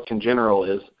martial arts in general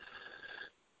is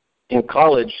in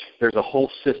college there's a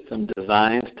whole system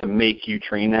designed to make you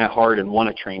train that hard and want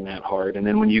to train that hard. And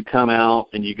then when you come out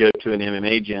and you go to an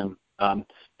MMA gym,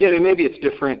 maybe it's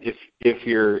different if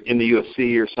you're in the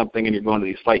UFC or something and you're going to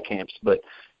these fight camps, but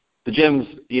the gyms,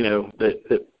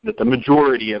 that the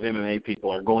majority of MMA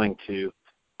people are going to,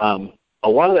 a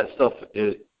lot of that stuff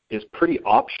is pretty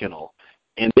optional.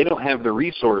 And they don't have the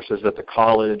resources that the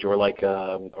college or like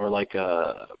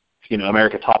America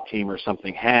Top Team or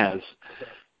something has.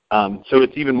 So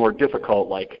it's even more difficult.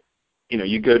 Like,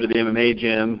 you go to the MMA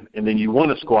gym and then you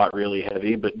want to squat really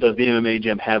heavy, but does the MMA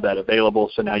gym have that available?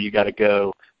 So now you got to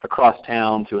go across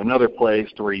town to another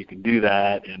place to where you can do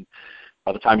that. And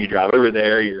by the time you drive over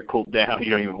there, you're cooled down. You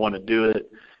don't even want to do it.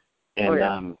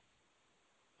 And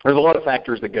there's a lot of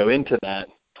factors that go into that.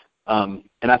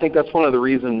 And I think that's one of the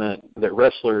reasons that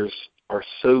wrestlers are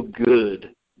so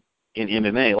good in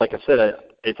MMA. Like I said,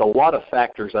 it's a lot of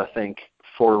factors, I think,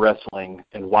 for wrestling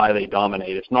and why they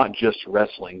dominate. It's not just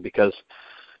wrestling because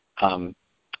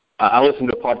I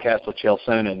listened to a podcast with Chael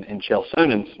Sonnen, and Chael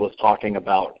Sonnen was talking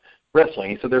about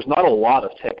wrestling. He said there's not a lot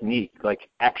of technique, like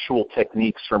actual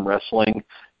techniques from wrestling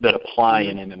that apply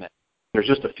in MMA. There's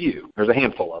just a few. There's a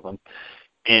handful of them.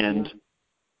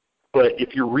 But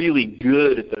if you're really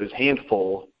good at those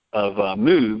handful of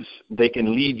moves, they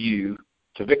can lead you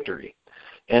to victory.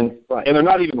 And they're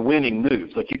not even winning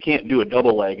moves. Like, you can't do a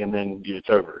double leg and then it's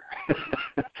over.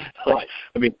 I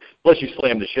mean, unless you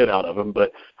slam the shit out of them.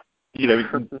 But,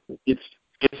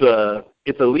 it's a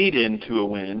lead-in to a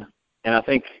win. And I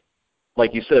think,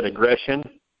 like you said, aggression,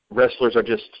 wrestlers are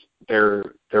just,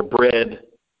 they're bred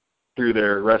through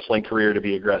their wrestling career to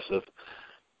be aggressive.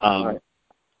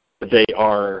 They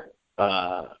are,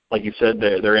 like you said,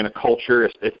 they're in a culture,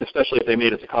 especially if they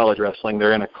made it to college wrestling,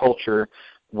 they're in a culture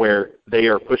where they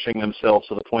are pushing themselves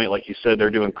to the point, like you said, they're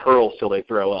doing curls till they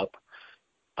throw up.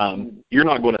 You're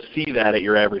not going to see that at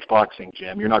your average boxing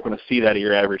gym. You're not going to see that at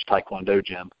your average taekwondo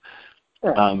gym.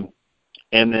 Sure.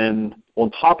 And then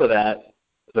on top of that,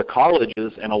 the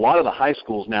colleges and a lot of the high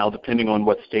schools now, depending on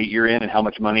what state you're in and how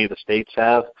much money the states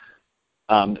have,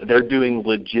 they're doing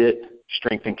legit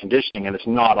strength and conditioning, and it's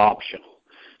not optional.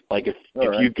 Like if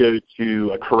you go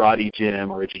to a karate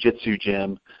gym or a jiu-jitsu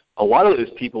gym, a lot of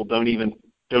those people don't even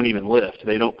lift.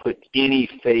 They don't put any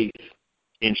faith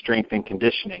in strength and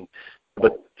conditioning.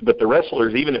 But the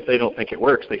wrestlers, even if they don't think it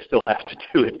works, they still have to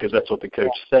do it because that's what the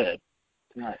coach said.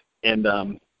 Right. And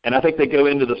I think they go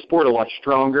into the sport a lot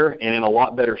stronger and in a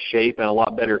lot better shape and a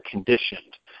lot better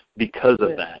conditioned because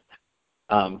of that.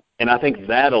 And I think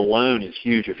that alone is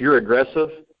huge. If you're aggressive,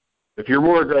 if you're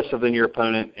more aggressive than your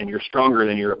opponent and you're stronger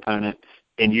than your opponent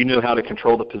and you know how to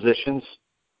control the positions,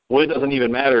 well, it doesn't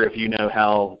even matter if you know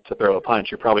how to throw a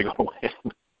punch. You're probably going to win.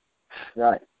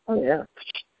 Right. Oh, yeah.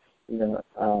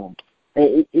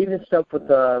 Even stuff with,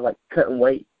 like, cutting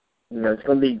weight, it's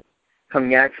going to be come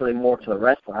naturally more to the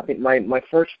wrestling. I think my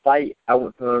first fight, I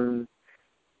went from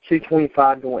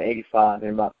 225 to 185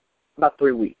 in about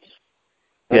 3 weeks.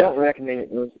 I don't recommend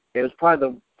it. It was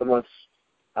probably the most,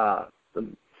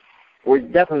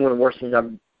 definitely one of the worst things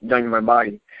I've done in my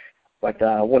body, but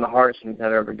one of the hardest things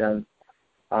I've ever done.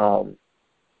 But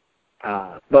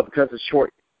because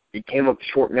it came up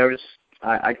short notice,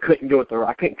 I couldn't do it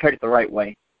I couldn't cut it the right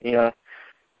way, you know.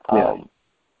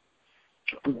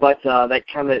 But that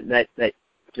kind of that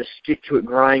just stick to it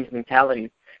grind mentality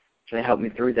kind of helped me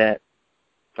through that.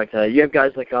 But you have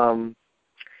guys like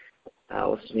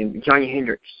what's his name, Johnny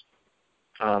Hendricks,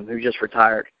 who just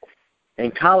retired.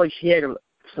 In college, he had a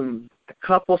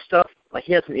couple stuff, like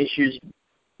he had some issues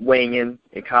weighing in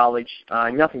college.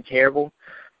 Nothing terrible,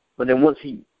 but then once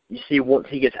he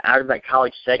gets out of that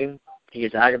college setting, he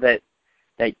gets out of that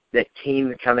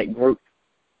team, kind of that group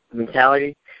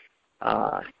mentality,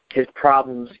 his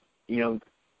problems, you know,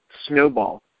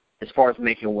 snowball as far as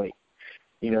making weight.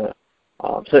 You know,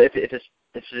 so if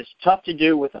it's tough to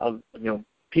do with you know,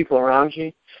 people around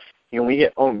you, you know, when you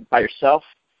get on by yourself,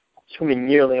 it's going to be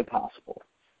nearly impossible.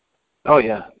 Oh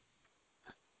yeah.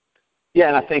 Yeah,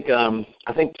 and I think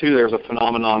too, there's a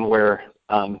phenomenon where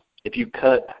if you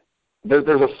cut, there's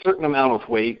a certain amount of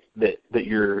weight that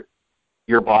your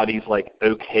body's like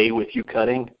okay with you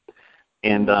cutting,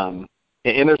 and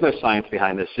there's no science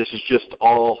behind this. This is just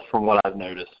all from what I've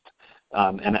noticed,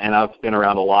 and I've been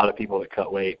around a lot of people that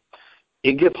cut weight.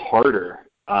 It gets harder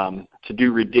to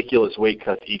do ridiculous weight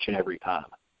cuts each and every time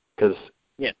because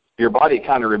your body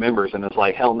kind of remembers and it's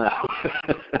like, hell no.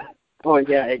 Oh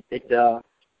yeah,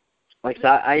 like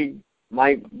I said,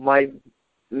 my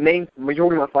main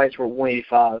majority of my fights were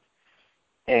 185,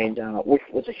 and which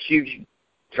was a huge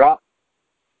drop,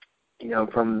 you know,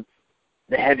 from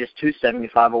the heaviest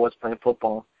 275 I was playing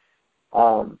football.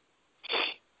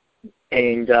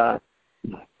 And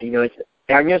you know,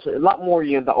 I guess a lot more,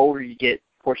 you know, the older you get,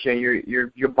 of course, you know,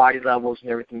 your body levels and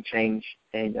everything change.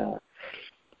 And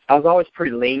I was always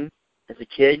pretty lean as a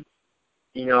kid.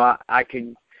 You know, I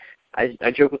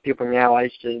joke with people now. I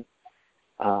used to,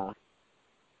 I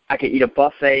could eat a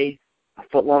buffet, a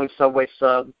foot-long Subway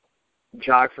sub,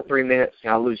 jog for 3 minutes,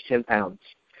 and I'll lose 10 pounds.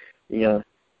 You know,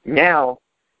 now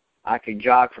I could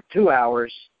jog for 2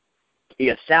 hours, eat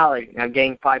a salad, and I've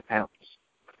gained 5 pounds.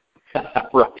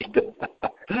 Right.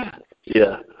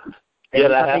 Yeah. And yeah,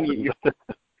 that I happens.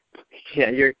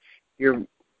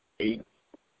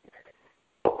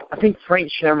 I think Frank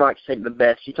Shamrock said it the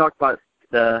best. He talked about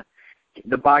the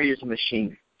body is a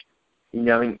machine. You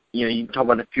know, you talk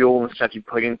about the fuel and stuff you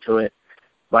put into it.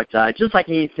 But just like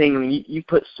anything, I mean, you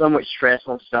put so much stress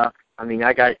on stuff. I mean,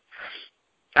 I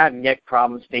have neck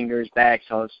problems, fingers, backs,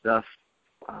 all this stuff.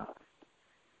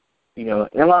 You know,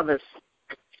 and a lot of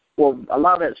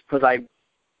it's because I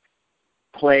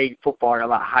played football at a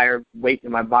lot higher weight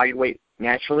than my body weight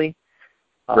naturally.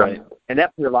 Right. And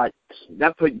that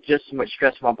put just as much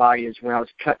stress on my body as when I was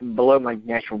cutting below my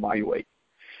natural body weight.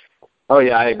 Oh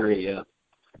yeah, I agree. Yeah.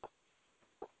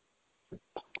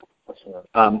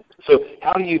 So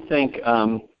how do you think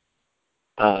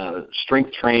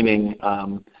strength training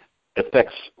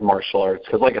affects martial arts?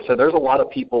 Because like I said, there's a lot of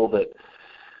people that,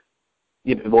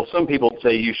 you know, well, some people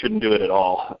say you shouldn't do it at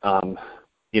all.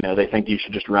 You know, they think you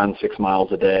should just run 6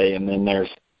 miles a day, and then there's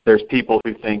people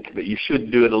who think that you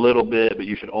should do it a little bit, but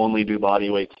you should only do body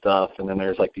weight stuff, and then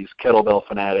there's like these kettlebell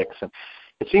fanatics, and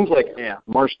it seems like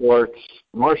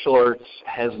martial arts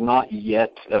has not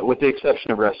yet, with the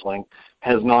exception of wrestling,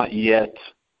 has not yet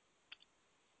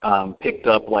picked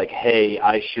up like, hey,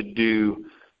 I should do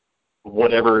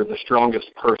whatever the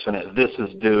strongest person at this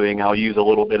is doing. I'll use a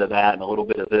little bit of that and a little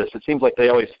bit of this. It seems like they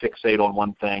always fixate on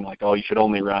one thing, like, oh, you should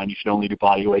only run, you should only do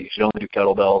body weight, you should only do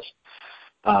kettlebells.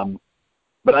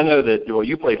 But I know that, well,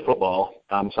 you played football,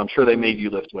 so I'm sure they made you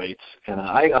lift weights. And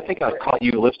I think I caught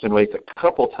you lifting weights a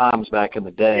couple times back in the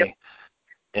day.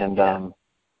 Yep.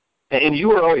 And you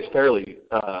were always fairly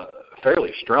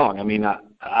strong. I mean,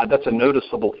 that's a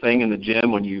noticeable thing in the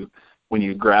gym when you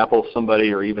grapple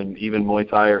somebody, or even Muay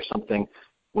Thai or something.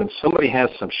 When somebody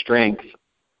has some strength,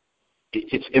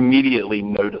 it's immediately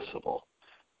noticeable.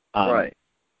 Right.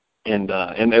 And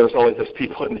there's always those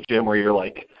people in the gym where you're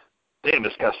like, damn,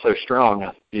 this guy's so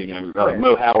strong. You know,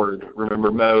 Mo Howard, remember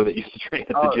Mo that used to train at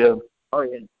the gym? Oh,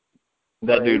 yeah.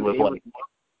 That dude was like,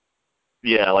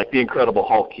 like the Incredible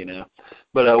Hulk, you know.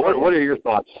 But what are your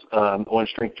thoughts on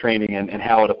strength training and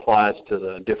how it applies to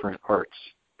the different arts?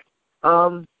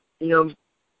 You know,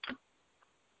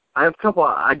 I have a couple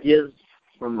of ideas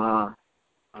from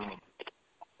at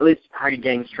least how you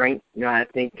gain strength. You know, I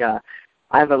think I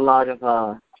have a lot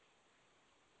of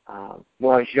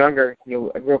when I was younger,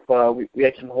 I grew up, we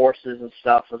had some horses and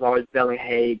stuff. So I was always baling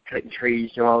hay, cutting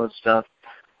trees, doing all this stuff.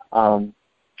 So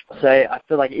I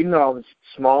feel like even though I was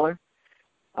smaller,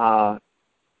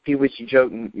 people used to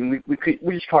joke, and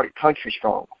we just called it country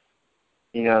strong,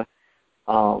 from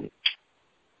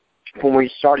when we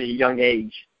started at a young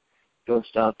age doing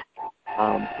stuff.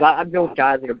 I've been with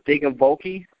guys that are big and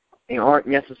bulky and aren't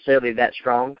necessarily that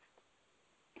strong.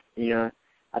 I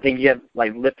think you have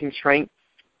like lifting strength.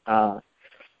 And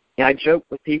I joke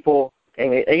with people,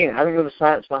 and again, I don't know the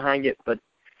science behind it, but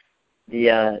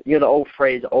the the old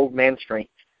phrase, old man strength.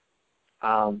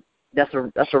 That's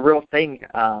a real thing.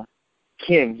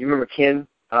 Ken, you remember Ken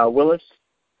Willis?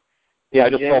 Yeah, I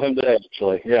just saw him today,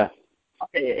 actually. Yeah.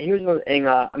 Okay, he was,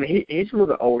 and he's a little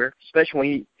bit older, especially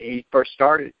when he first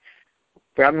started.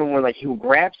 But I remember when he would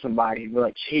grab somebody, and be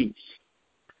like, "Jeez,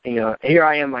 here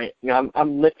I am,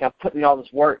 I'm lifting, I'm putting in all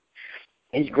this work,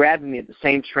 and he's grabbing me at the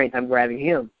same strength I'm grabbing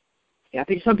him." And I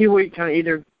think some people kind of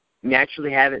either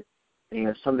naturally have it,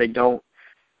 some they don't.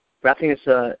 But I think it's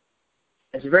a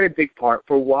very big part.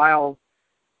 For a while,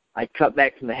 I cut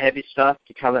back from the heavy stuff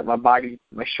to kind of let my body,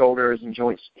 my shoulders and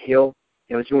joints heal.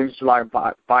 I was doing just a lot of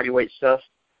body weight stuff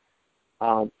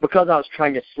because I was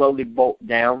trying to slowly bolt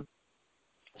down,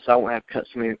 so I won't have to cut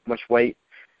so much weight.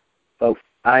 But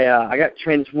I got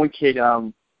trained this one kid,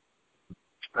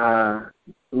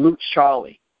 Luke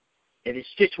Charlie. If he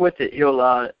sticks with it,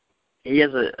 he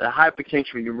has a high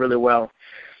potential to do really well.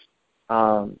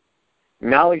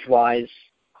 Knowledge-wise,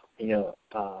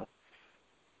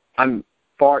 I'm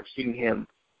far exceeding him,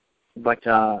 but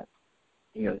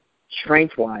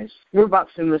strength-wise, we're about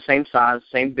the same size,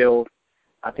 same build.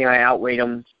 I think I outweighed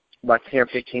him about 10 or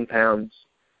 15 pounds.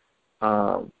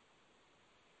 Man,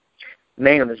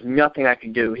 there's nothing I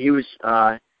could do. He was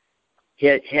he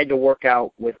had to work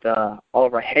out with all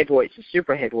of our heavyweights and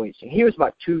super heavyweights, and he was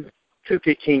about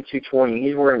 215, 220.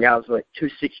 He's working out like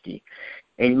 260,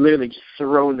 and literally just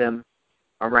throwing them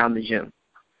around the gym.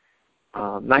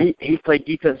 Now he played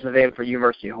defensive end for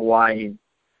University of Hawaii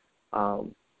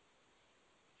and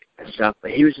stuff, but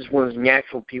he was just one of those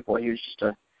natural people. He was just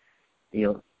a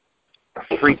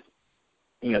freak,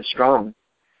 strong.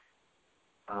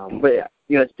 But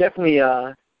it's definitely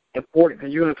important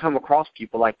because you're going to come across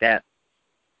people like that.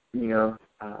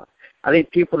 I think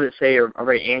people that say are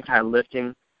very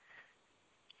anti-lifting,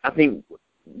 I think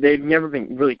they've never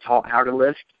been really taught how to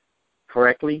lift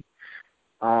correctly.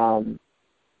 They don't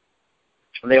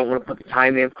want to put the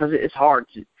time in because it's hard.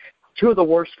 Two of the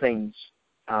worst things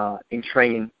in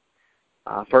training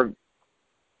for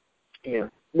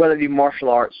whether it be martial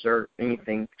arts or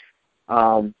anything,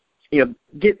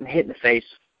 getting hit in the face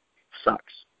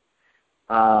sucks.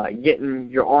 Getting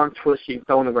your arm twisted,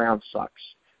 thrown on the ground sucks.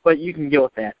 But you can deal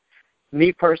with that.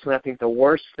 Me personally, I think the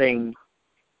worst thing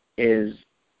is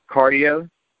cardio.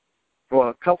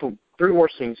 Well, three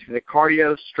worst things: the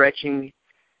cardio, stretching,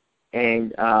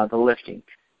 and the lifting.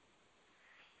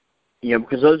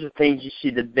 Because those are things you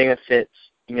see the benefits.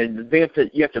 The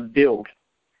benefit you have to build.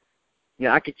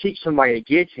 I could teach somebody a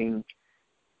guillotine,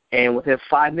 and within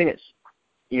 5 minutes,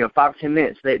 5 or 10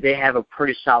 minutes, they have a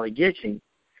pretty solid guillotine.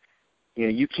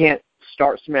 You can't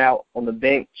start them out on the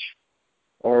bench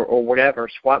or whatever,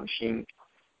 squat machine,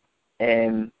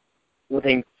 and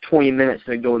within 20 minutes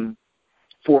they're doing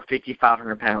 450,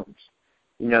 500 pounds.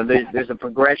 There's a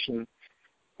progression,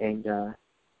 and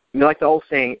like the old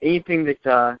saying, anything that's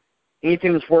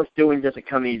worth doing doesn't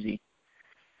come easy.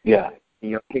 Yeah.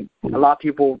 I think a lot of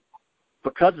people,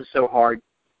 because it's so hard,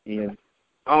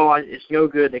 it's no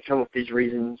good. They come up with these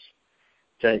reasons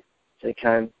to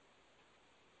kind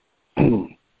of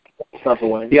stuff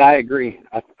away. Yeah, I agree.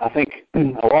 I think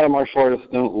a lot of martial artists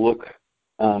don't look.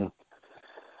 It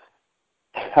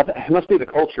must be the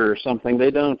culture or something.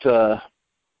 They don't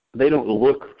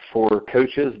look for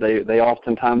coaches. They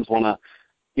oftentimes want to,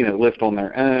 lift on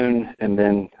their own, and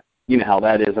then you know how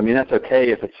that is. I mean, that's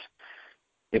okay if it's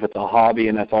a hobby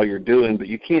and that's all you're doing, but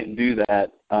you can't do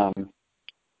that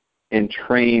and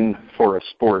train for a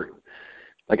sport.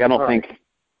 Like I don't think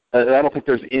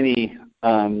there's any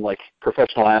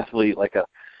professional athlete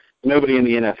nobody in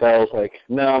the NFL is like,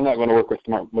 no, I'm not going to work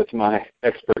with my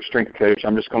expert strength coach.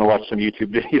 I'm just going to watch some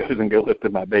YouTube videos and go lift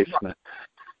in my basement.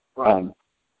 Right.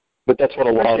 But that's what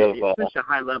a lot of such a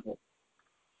high level.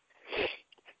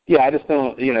 Yeah, I just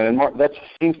don't, and that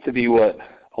seems to be what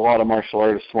a lot of martial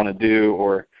artists want to do,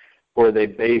 or they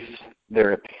base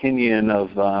their opinion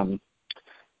of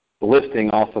lifting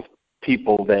off of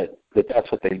people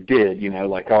that's what they did,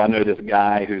 like, oh, I know this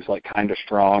guy who's kind of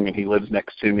strong and he lives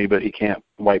next to me, but he can't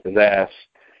wipe his ass.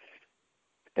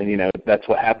 And, that's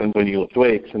what happens when you lift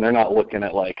weights. And they're not looking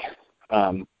at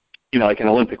like an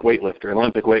Olympic weightlifter. An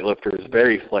Olympic weightlifter is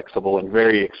very flexible and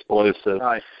very explosive.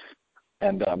 Right.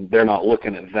 And they're not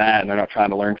looking at that, and they're not trying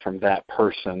to learn from that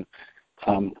person.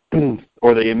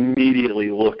 Or they immediately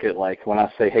look at, like, when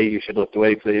I say, hey, you should lift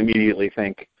weights, they immediately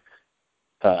think,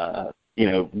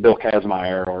 Bill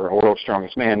Kazmaier or World's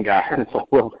Strongest Man guy. And it's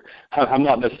like, well, I'm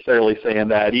not necessarily saying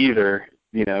that either,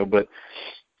 but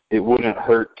it wouldn't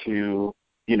hurt to,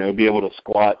 be able to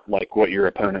squat like what your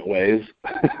opponent weighs.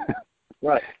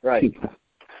 Right. I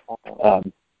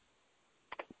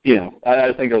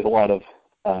think there's a lot of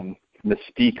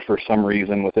mystique for some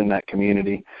reason within that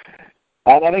community.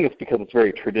 I think it's because it's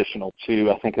very traditional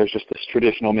too. I think there's just this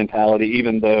traditional mentality,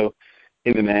 even though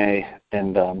MMA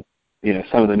and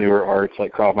some of the newer arts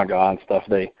like Krav Maga and stuff,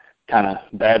 they kind of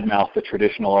badmouth the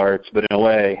traditional arts, but in a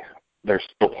way, they're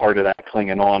still part of that,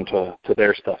 clinging on to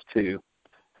their stuff too.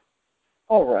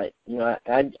 All right.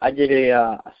 I did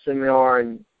a seminar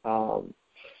in, I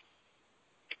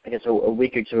guess a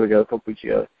week or two ago, a couple weeks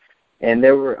ago, and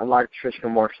there were a lot of traditional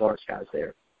martial arts guys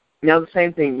there. Now the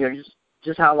same thing,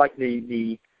 just how like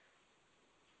the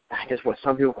I guess what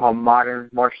some people call modern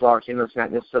martial arts, even though it's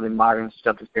not necessarily modern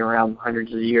stuff that's been around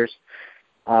hundreds of years.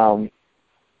 They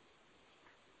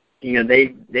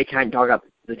kind of dog out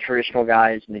the traditional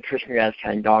guys, and the traditional guys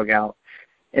kind of dog out.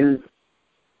 And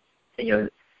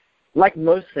like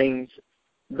most things,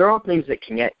 there are things that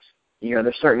connect.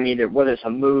 There's certainly either, whether it's a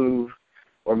move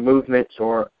or movements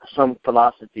or some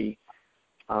philosophy.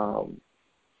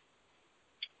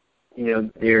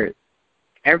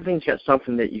 Everything's got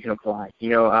something that you can apply.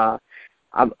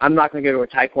 I'm not going to go to a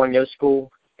Taekwondo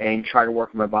school and try to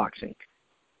work on my boxing.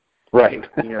 Right.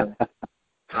 If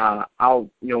I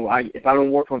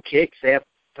don't work on kicks, they have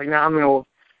phenomenal,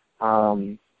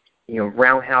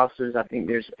 roundhouses. I think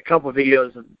there's a couple of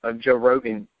videos of Joe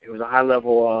Rogan, who was a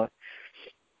high-level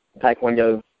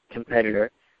Taekwondo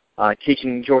competitor,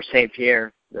 teaching George St.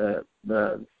 Pierre the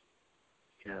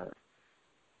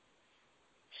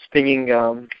spinning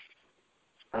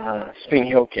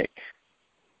heel kick.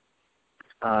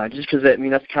 Just because,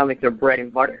 that's kind of like their bread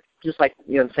and butter. Just like,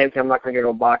 the same thing, I'm not going to go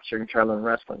to a boxer and try to learn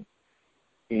wrestling.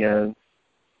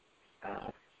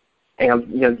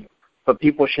 But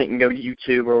people shouldn't go to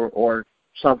YouTube or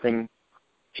something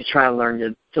to try and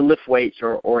learn to lift weights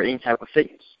or any type of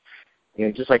fitness.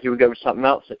 Just like you would go to something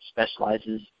else that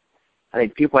specializes. I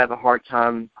think people have a hard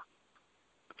time,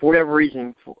 for whatever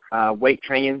reason, weight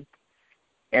training.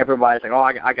 Everybody's like, oh,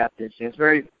 I got this. And it's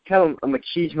very kind of a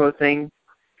machismo thing.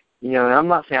 And I'm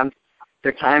not saying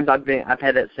there are times I've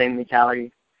had that same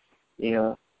mentality.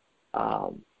 But I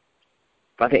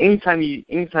think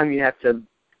anytime you have to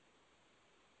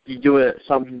be doing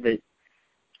something that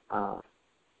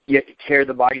you have to tear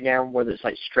the body down, whether it's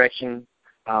like stretching,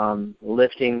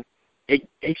 lifting,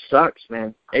 it sucks,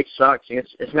 man. It sucks.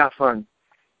 It's not fun.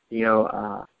 Getting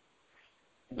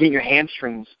your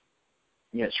hamstrings,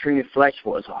 extremely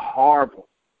flexible is horrible.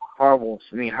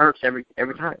 It hurts every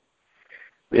time.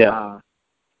 Yeah.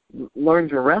 Learning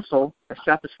to wrestle, that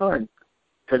stuff is fun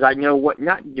because I know what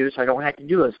not to do, so I don't have to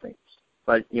do those things.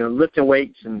 But lifting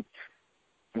weights and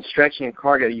stretching and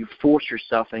cardio, you force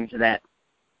yourself into that.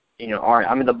 All right,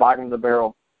 I'm in the bottom of the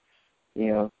barrel.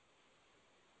 Yeah,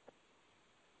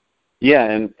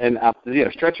 and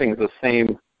stretching is the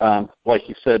same, like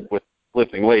you said, with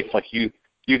lifting weights. Like you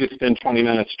could spend 20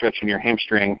 minutes stretching your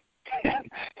hamstring,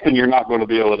 and you're not going to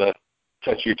be able to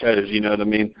touch your toes. You know what I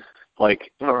mean?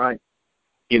 Like, all right.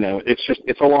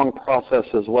 It's a long process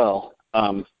as well.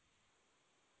 I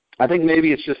think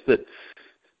maybe it's just that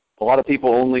a lot of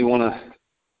people only want to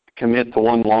commit to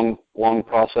one long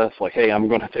process. Like, hey, I'm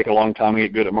going to take a long time and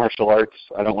get good at martial arts.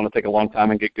 I don't want to take a long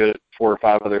time and get good at 4 or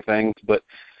 5 other things. But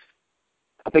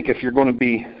I think if you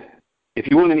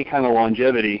want any kind of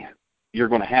longevity, you're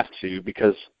going to have to,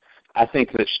 because I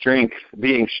think that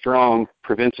being strong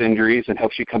prevents injuries and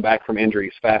helps you come back from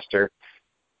injuries faster.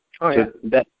 Oh, yeah. So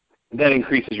that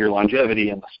increases your longevity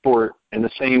in the sport, and the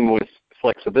same with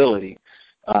flexibility.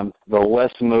 The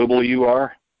less mobile you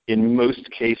are, in most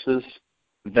cases,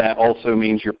 that also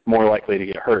means you're more likely to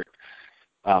get hurt.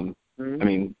 I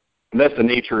mean, that's the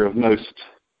nature of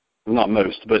not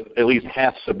most, but at least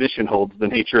half submission holds. The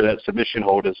nature of that submission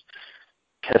hold is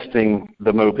testing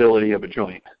the mobility of a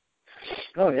joint.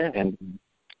 Oh, yeah. And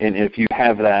if you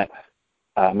have that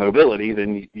mobility,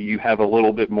 then you have a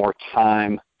little bit more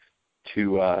time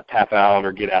to tap out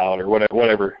or get out or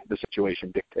whatever the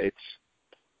situation dictates.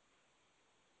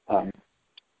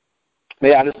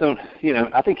 Yeah, I just don't.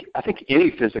 I think any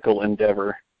physical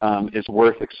endeavor is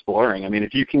worth exploring. I mean,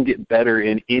 if you can get better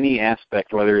in any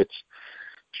aspect, whether it's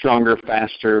stronger,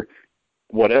 faster,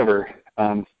 whatever,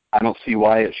 I don't see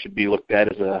why it should be looked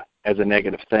at as as a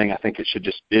negative thing. I think it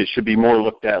should be more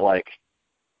looked at like,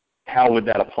 how would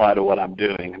that apply to what I'm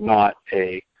doing, not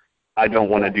I don't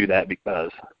want to do that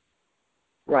because.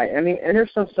 Right. I mean, and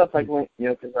there's some stuff like,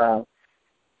 because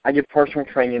I did personal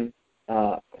training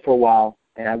for a while,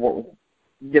 and I work with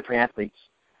different athletes.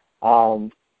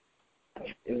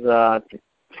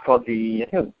 It's called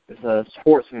it's a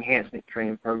sports enhancement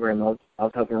training program I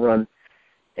was helping run,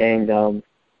 and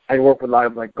I work with a lot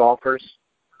of like golfers,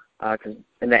 because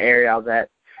in the area I was at,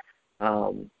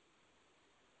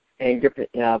 and different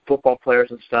football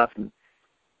players and stuff. And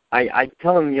I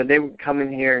tell them, they would come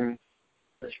in here, and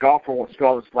this golfer wants to do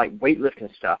all this like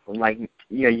weightlifting stuff, and like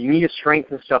you need a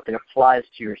strength and stuff that applies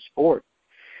to your sport.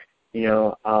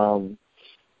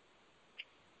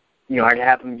 I'd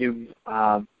have him do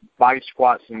body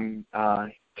squats and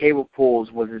cable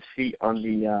pulls with his feet on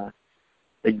the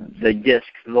disc,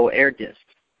 the little air disc.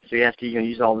 So you have to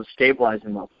use all the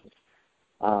stabilizing muscles.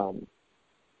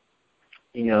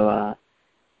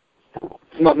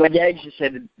 My dad used to say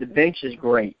that the bench is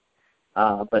great,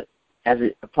 but as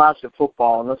it applies to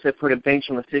football, unless they put a bench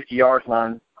on the 50-yard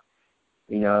line,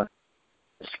 a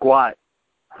squat,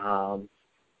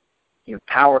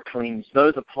 power cleans,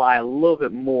 those apply a little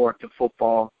bit more to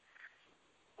football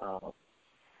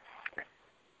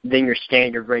than your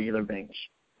standard regular bench.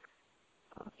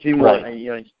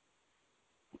 Right.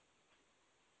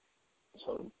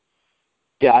 So.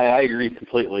 Yeah, I agree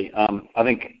completely. I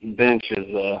think bench is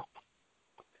a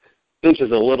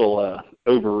little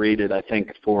overrated, I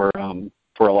think, for a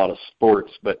lot of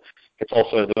sports, but it's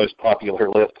also the most popular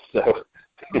lift. So,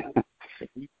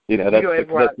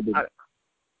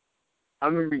 I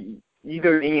remember you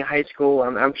go to any high school.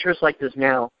 I'm sure it's like this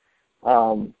now,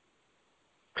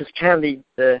 because kind of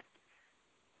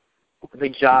the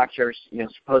jocks are,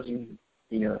 supposing,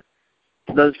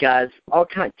 those guys all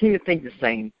kind of tend to think the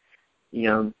same.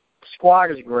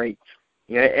 Squat is great.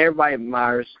 Everybody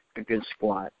admires a good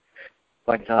squat.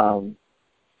 But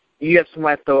you have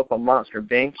somebody throw up a monster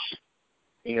bench,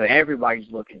 everybody's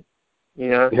looking.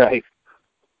 Right.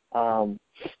 Was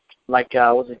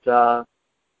it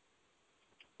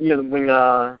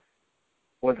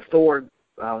when Thor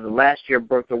last year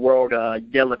broke the world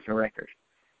deadlifting record,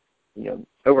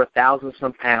 over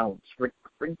 1,000-some pounds,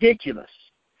 ridiculous.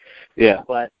 Yeah.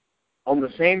 But on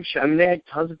the same show, they had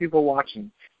tons of people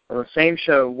watching. On the same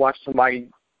show, watch somebody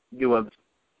do a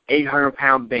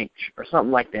 800-pound bench or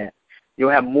something like that.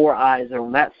 You'll have more eyes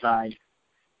on that side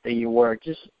than you were.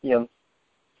 Just it's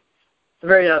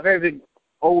a very big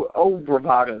old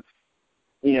bravado.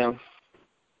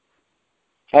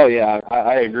 Oh yeah,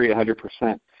 I agree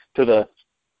 100%. To the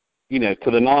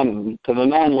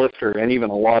non-lifter, and even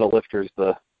a lot of lifters,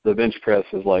 the bench press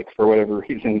is like, for whatever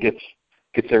reason, gets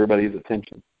everybody's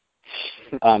attention.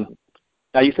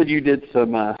 Now you said you did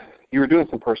you were doing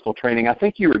some personal training. I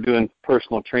think you were doing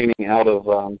personal training out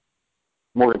of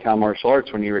Morgantown Martial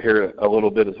Arts when you were here a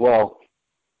little bit as well.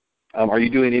 Are you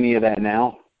doing any of that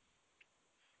now?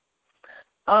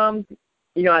 As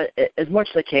much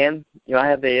as I can. I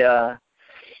have a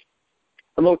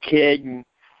little kid, and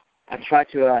I try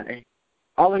to.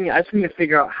 I just need to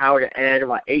figure out how to add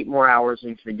about 8 more hours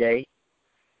into the day.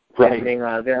 Right. Then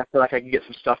I feel like I can get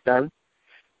some stuff done.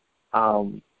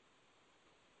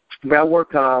 But I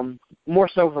work more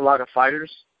so with a lot of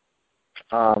fighters,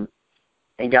 and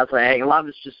guys a lot of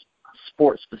it's just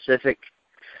sports specific,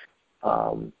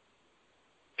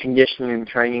 conditioning and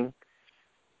training.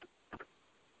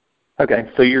 Okay,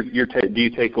 so do you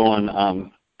take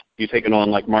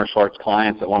on like martial arts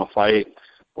clients that want to fight,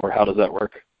 or how does that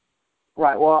work?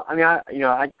 Right. Well, I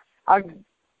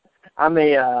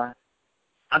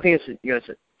think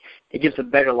it gives a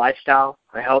better lifestyle,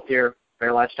 a healthier,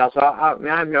 better lifestyle. So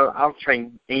I'll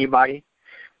train anybody,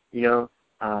 as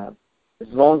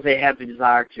long as they have the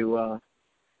desire to,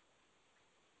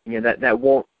 that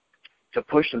want to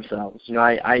push themselves.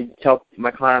 I tell my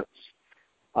clients,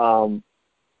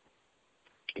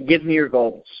 give me your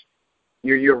goals.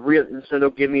 Your real. So they'll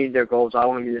give me their goals. I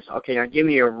want to do this. Okay, now give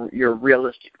me your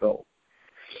realistic goal.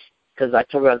 Because I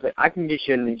told guys, I can get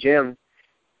you in the gym,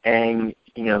 and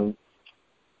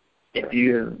if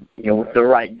you with the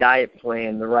right diet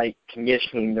plan, the right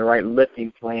conditioning, the right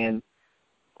lifting plan,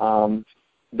 the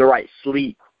right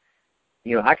sleep,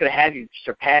 I could have you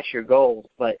surpass your goals.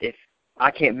 But if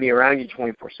I can't be around you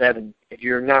 24/7, if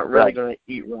you're not really going to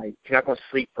eat right, if you're not going to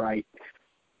sleep right,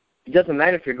 it doesn't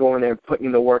matter if you're going there and putting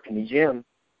in the work in the gym.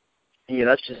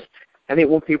 That's just, I think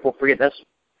what people forget, that's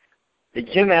the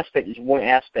gym aspect is one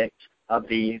aspect of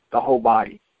the whole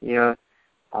body. If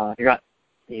you're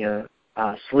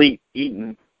not sleep,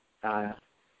 eating,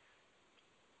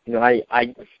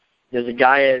 there's a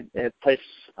guy at a place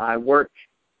I work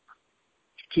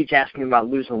keeps asking me about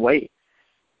losing weight.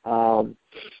 And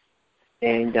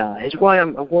his why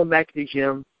I'm going back to the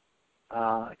gym.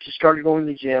 Just started going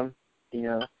to the gym,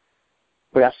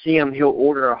 But I see him, he'll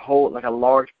order a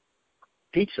large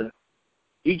pizza,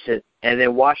 eats it, and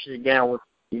then washes it down with,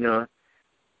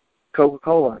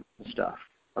 Coca-Cola and stuff.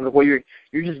 I'm like, well, you're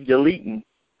just deleting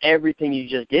everything you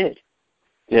just did.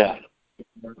 Yeah.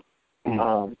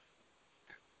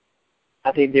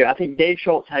 I think Dave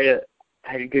Schultz had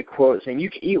a good quote saying, you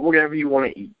can eat whatever you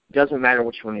want to eat. Doesn't matter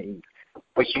what you want to eat.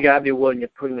 But you got to be willing to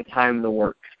put in the time and the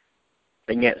work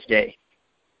the next day.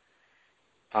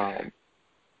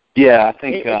 Yeah, I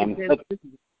think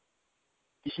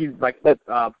you see, like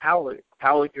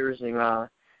powerlifters and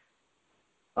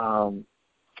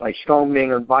like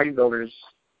strongmen and bodybuilders,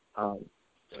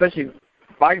 especially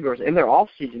bodybuilders in their off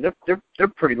season, they're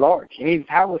pretty large. And even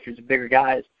powerlifters are bigger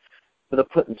guys, but they're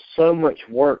putting so much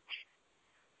work.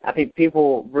 I think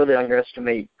people really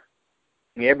underestimate.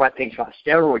 Everybody thinks about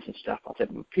steroids and stuff. I said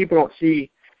people don't see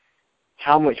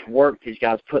how much work these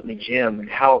guys put in the gym and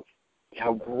how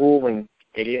grueling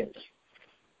it is.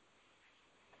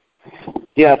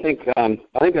 Yeah, I think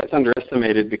that's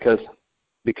underestimated because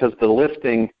the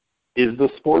lifting is the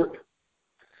sport.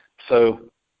 So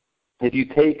if you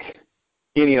take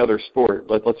any other sport,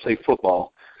 let's say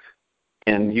football,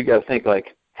 and you got to think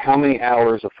like how many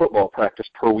hours of football practice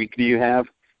per week do you have,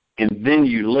 and then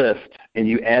you lift and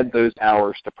you add those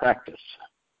hours to practice.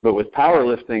 But with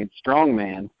powerlifting and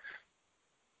strongman,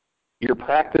 your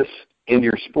practice and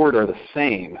your sport are the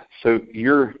same. So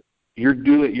you're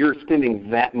spending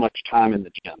that much time in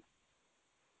the gym.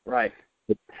 Right.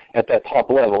 At that top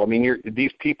level. I mean,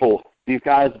 these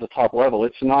guys at the top level,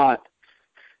 it's not,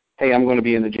 hey, I'm going to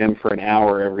be in the gym for an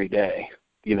hour every day.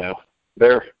 They're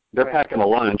right. packing a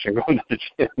lunch and going to the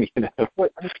gym,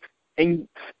 And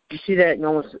you see that in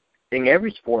almost in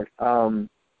every sport. The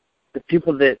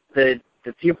people that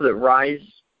rise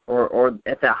or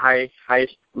at that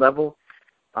highest level,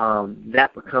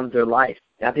 that becomes their life.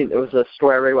 I think there was a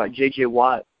story I read about J.J.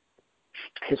 Watt.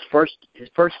 His first 2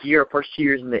 years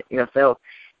in the NFL,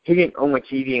 he didn't own a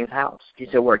TV in his house. He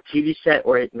said where a TV set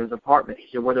or in his apartment. He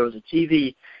said where there was a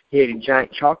TV, he had a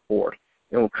giant chalkboard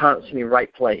and would constantly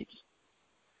write plays.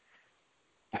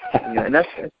 And that's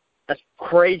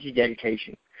crazy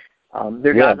dedication.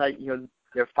 They're guys like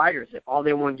they're fighters. All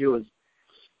they want to do is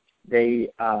they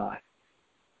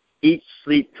eat,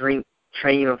 sleep, drink,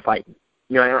 train, and fight.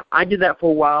 I did that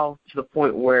for a while to the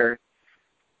point where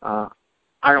I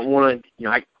don't want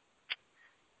to.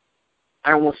 I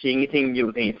don't want to see anything to do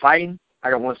with any fighting. I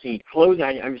don't want to see any clothing.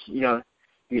 I'm just you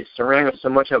get surrounded with so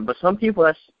much of it. But some people,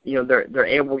 that's they're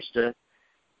able to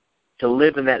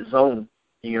live in that zone.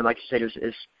 Like you said,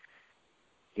 it's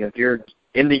if you're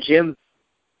in the gym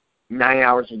 9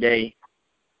 hours a day,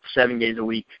 7 days a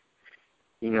week,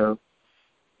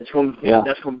 that's going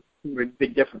to be a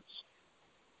big difference.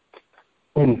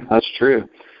 That's true.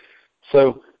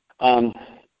 So,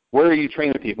 where are you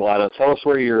training people out of? Tell us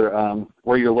where you're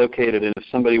located, and if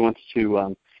somebody wants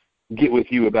to get with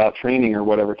you about training or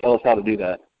whatever, tell us how to do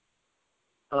that.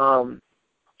 I'm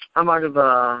out of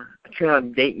I train out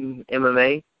of Dayton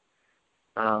MMA.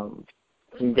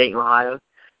 In Dayton, Ohio.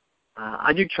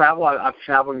 I do travel. I've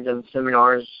traveled and done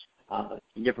seminars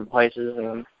in different places,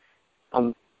 and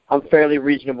I'm fairly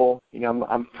reasonable.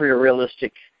 I'm pretty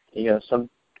realistic. Some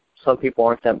people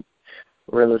aren't that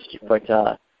realistic, but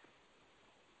I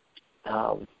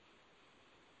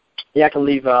can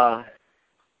leave my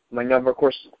number, of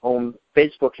course, on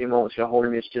Facebook. If you want to get a hold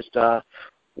of me, it's just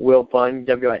Wil Bunn,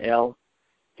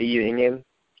 WILBUNN.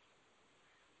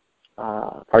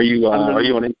 Are you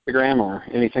on Instagram or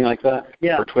anything like that?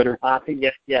 Yeah. Or Twitter? I think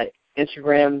yeah.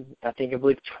 Instagram, I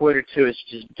believe Twitter too. It's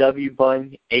just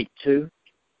WBunn82.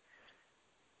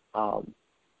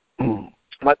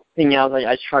 My thing now is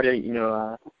I try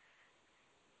to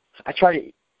I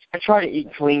try to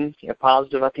eat clean and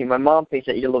positive. I think my mom thinks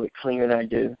I eat a little bit cleaner than I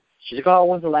do. She's like, "Oh,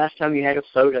 when's the last time you had a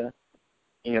soda?"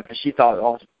 Because she thought it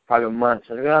was probably a month.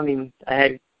 So I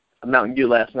had a Mountain Dew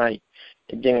last night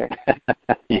at dinner.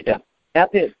 Yeah. I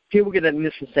think people get that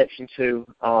misconception too.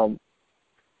 I'm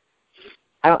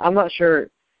not sure.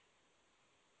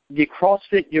 Did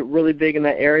CrossFit get really big in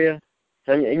that area?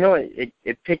 So, it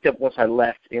picked up once I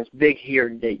left. It's big here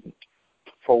in Dayton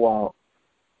for a while.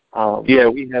 Yeah,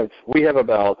 we have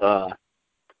about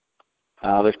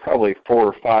there's probably 4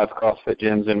 or 5 CrossFit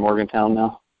gyms in Morgantown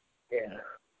now. Yeah,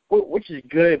 which is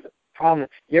good. Problem.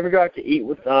 You ever go out to eat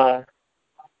with because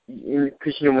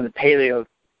when the paleo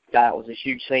diet was a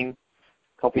huge thing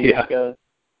a couple years ago.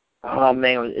 Oh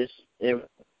man,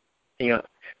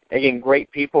 again,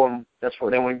 great people, and that's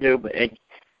what they want to do, but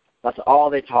that's all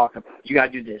they talk about. You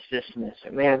got to do this, this, and this.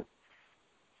 And man,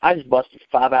 I just busted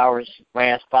 5 hours, my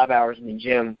ass 5 hours in the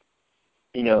gym,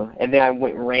 you know, and then I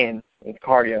went and ran in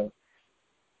cardio.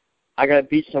 I got to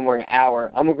be somewhere in an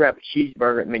hour. I'm going to grab a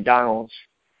cheeseburger at McDonald's,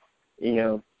 you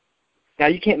know. Now,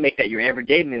 you can't make that your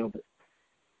everyday meal, but,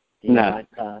 you know,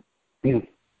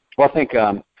 well, I think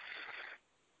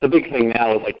the big thing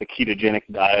now is like the ketogenic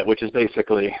diet, which is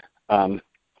basically the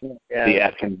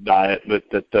Atkins diet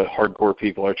that the hardcore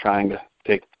people are trying to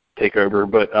take over.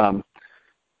 But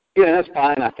yeah, that's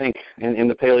fine. I think in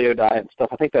the paleo diet and stuff,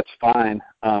 I think that's fine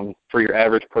for your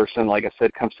average person. Like I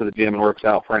said, comes to the gym and works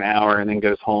out for an hour and then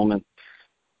goes home and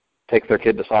takes their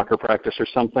kid to soccer practice or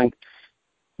something.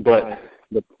 But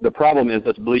the problem is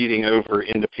that's bleeding over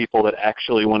into people that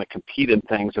actually want to compete in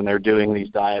things, and they're doing these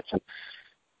diets. And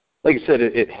like I said,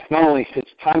 it not only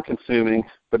it's time consuming,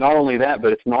 but not only that,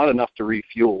 but it's not enough to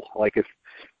refuel. Like if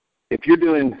you're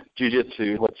doing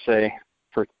jiu-jitsu, let's say,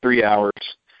 for 3 hours,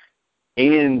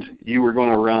 and you were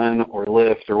going to run or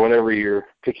lift or whatever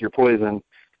pick your poison,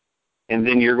 and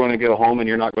then you're going to go home and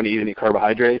you're not going to eat any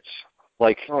carbohydrates,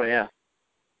 like,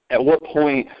 at what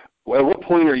point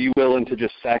are you willing to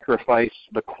just sacrifice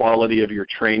the quality of your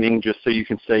training just so you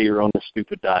can say you're on this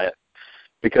stupid diet?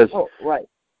 Because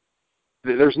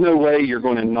there's no way you're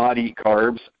going to not eat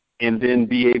carbs and then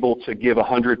be able to give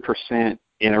 100%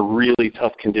 in a really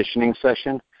tough conditioning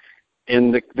session.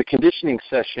 And the conditioning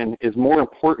session is more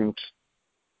important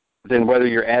than whether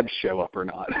your abs show up or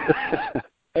not.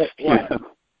 You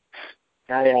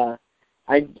know?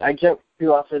 I joke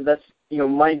too often. That's, you know,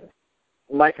 my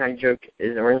kind of joke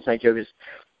is, or inside joke is,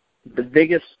 the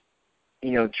biggest,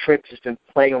 you know, trick that's been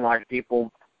plaguing a lot of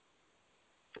people,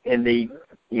 and they're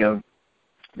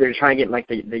trying to get like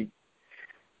the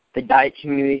diet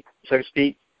community, so to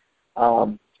speak,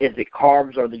 is that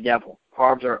carbs are the devil.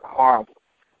 Carbs are horrible.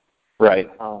 Right.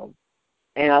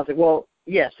 And I was like, well,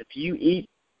 yes, if you eat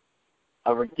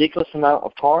a ridiculous amount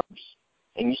of carbs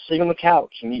and you sit on the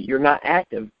couch and you're not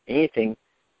active, anything,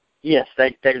 yes,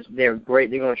 they're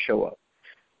great. They're going to show up,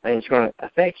 and it's going to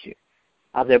affect you.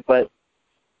 I was like, but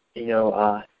you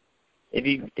know, if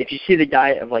you see the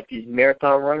diet of like these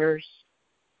marathon runners,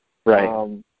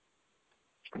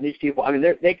 these people, I mean,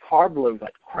 they carb load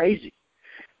like crazy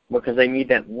because they need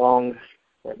that long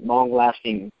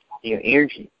lasting, you know,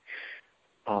 energy.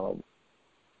 I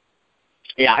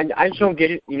just don't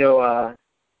get it. You know,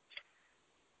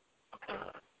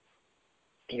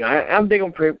 I'm big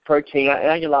on protein.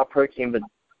 I get a lot of protein, but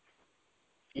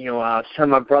you know, I was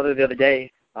telling my brother the other day,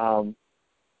 we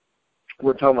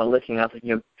were talking about lifting. I was like,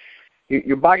 you know,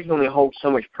 your body can only hold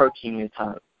so much protein at a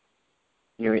time.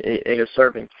 You know, at a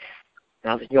serving.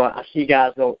 And I was like, you know, I see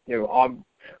guys go, you know, oh,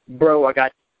 bro, I got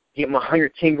to get my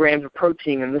 110 grams of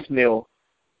protein in this meal.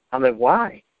 I'm like,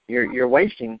 why? You're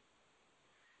wasting,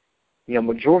 you know,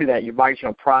 majority of that your body's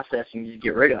going to process and just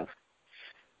get rid of.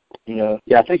 You know.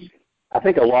 Yeah, I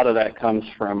think a lot of that comes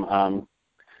from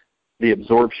the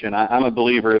absorption. I'm a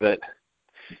believer that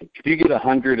if you get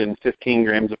 115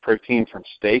 grams of protein from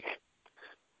steak,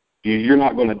 you're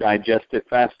not going to digest it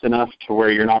fast enough to where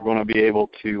you're not going to be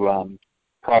able to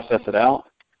process it out.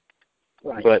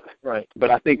 Right.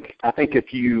 But I think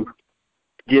if you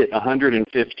get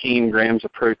 115 grams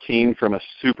of protein from a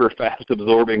super fast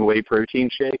absorbing whey protein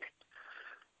shake,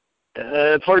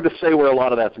 it's hard to say where a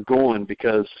lot of that's going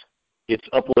because it's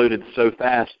uploaded so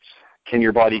fast. Can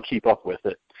your body keep up with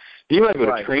it? You might be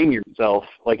able to train yourself.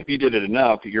 Like if you did it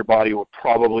enough, your body will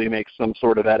probably make some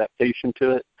sort of adaptation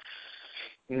to it.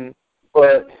 Mm-hmm.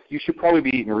 But you should probably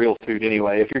be eating real food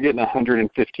anyway. If you're getting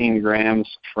 115 grams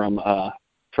from a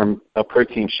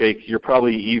protein shake, you're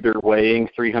probably either weighing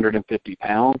 350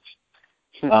 pounds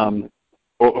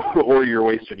or you're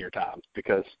wasting your time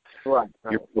because you're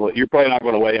probably not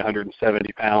going to weigh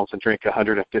 170 pounds and drink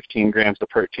 115 grams of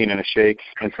protein in a shake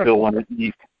and still want to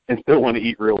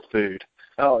eat real food.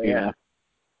 Oh yeah. You know?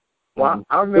 Well,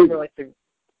 I remember like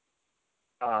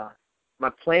my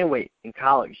playing weight in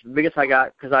college. The biggest I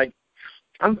got because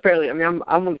I'm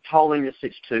a tall end of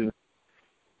 6'2",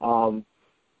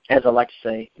 as I like to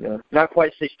say. You know, not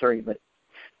quite 6'3", but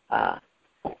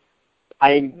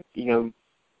you know,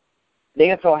 the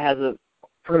NFL has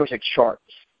pretty much a chart.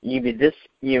 You be this,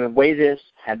 you know, weigh this,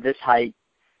 have this height.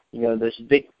 You know, there's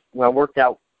big. When I worked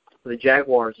out for the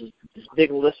Jaguars, there's this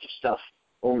big list of stuff.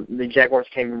 Well, the Jaguars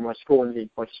came from my school and did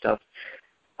a bunch of stuff.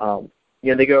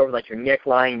 You know, they go over like your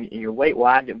neckline and your weight. Well,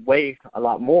 I did weigh a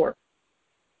lot more.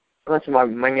 That's my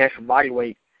natural body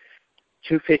weight,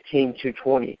 215,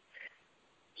 220.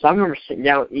 So I remember sitting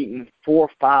down eating 4 or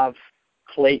 5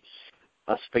 plates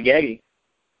of spaghetti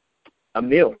a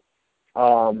meal.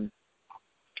 and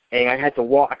I had to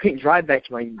walk. I couldn't drive back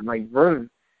to my room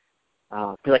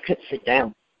because I couldn't sit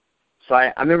down. So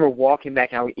I remember walking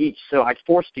back and I would eat. So I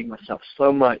force-feed myself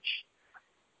so much.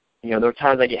 There were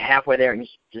times I get halfway there and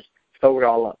just throw it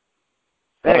all up.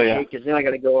 Because then I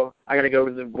gotta go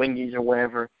to the Wendy's or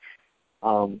whatever.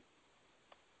 I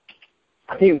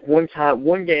think one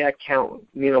day I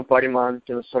me and a buddy of mine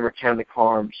in the summer count the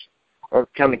carbs or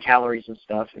count the calories and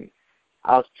stuff. And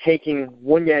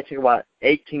one day I took about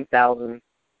 18,000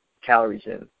 calories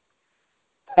in.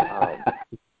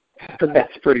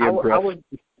 That's pretty impressive.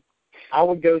 I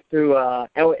would go through.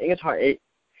 It's hard. It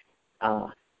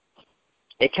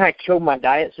kind of killed my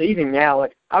diet. So even now,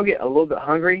 like I'll get a little bit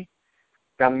hungry,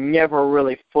 but I'm never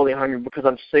really fully hungry because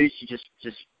I'm so used to just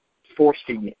force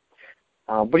feeding it.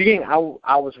 But again, I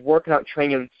was working out,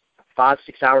 training 5-6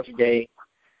 hours a day,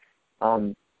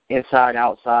 inside,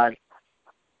 outside,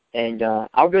 and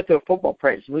I would go through a football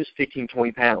practice and lose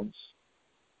 15-20 pounds.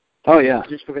 Oh yeah.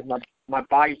 Just because my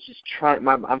body's just trying.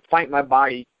 I'm fighting my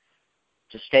body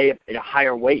to stay at a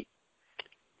higher weight.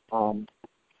 Of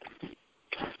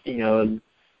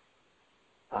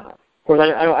course,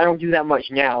 I don't do that much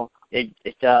now. I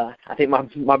think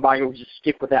my body will just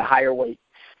stick with that higher weight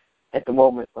at the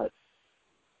moment, but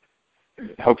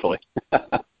hopefully.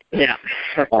 Yeah.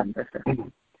 All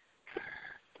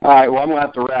right. Well, I'm gonna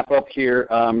have to wrap up here.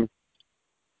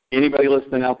 Anybody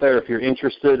listening out there, if you're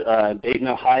interested, Dayton,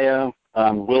 Ohio,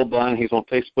 Wil Bunn. He's on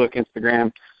Facebook,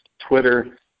 Instagram,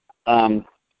 Twitter.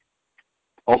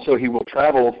 Also, he will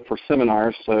travel for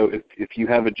seminars. So if you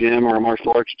have a gym or a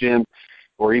martial arts gym,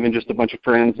 or even just a bunch of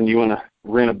friends, and you want to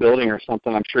rent a building or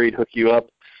something, I'm sure he'd hook you up.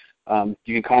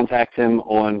 You can contact him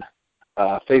on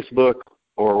Facebook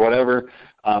or whatever,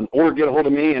 or get a hold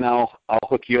of me, and I'll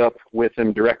hook you up with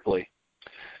him directly.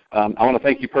 I want to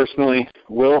thank you personally,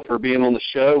 Wil, for being on the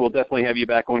show. We'll definitely have you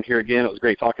back on here again. It was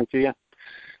great talking to you.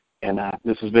 And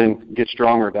this has been Get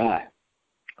Strong or Die.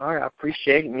 All right, I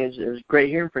appreciate it. It was great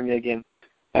hearing from you again.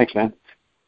 Thanks, man.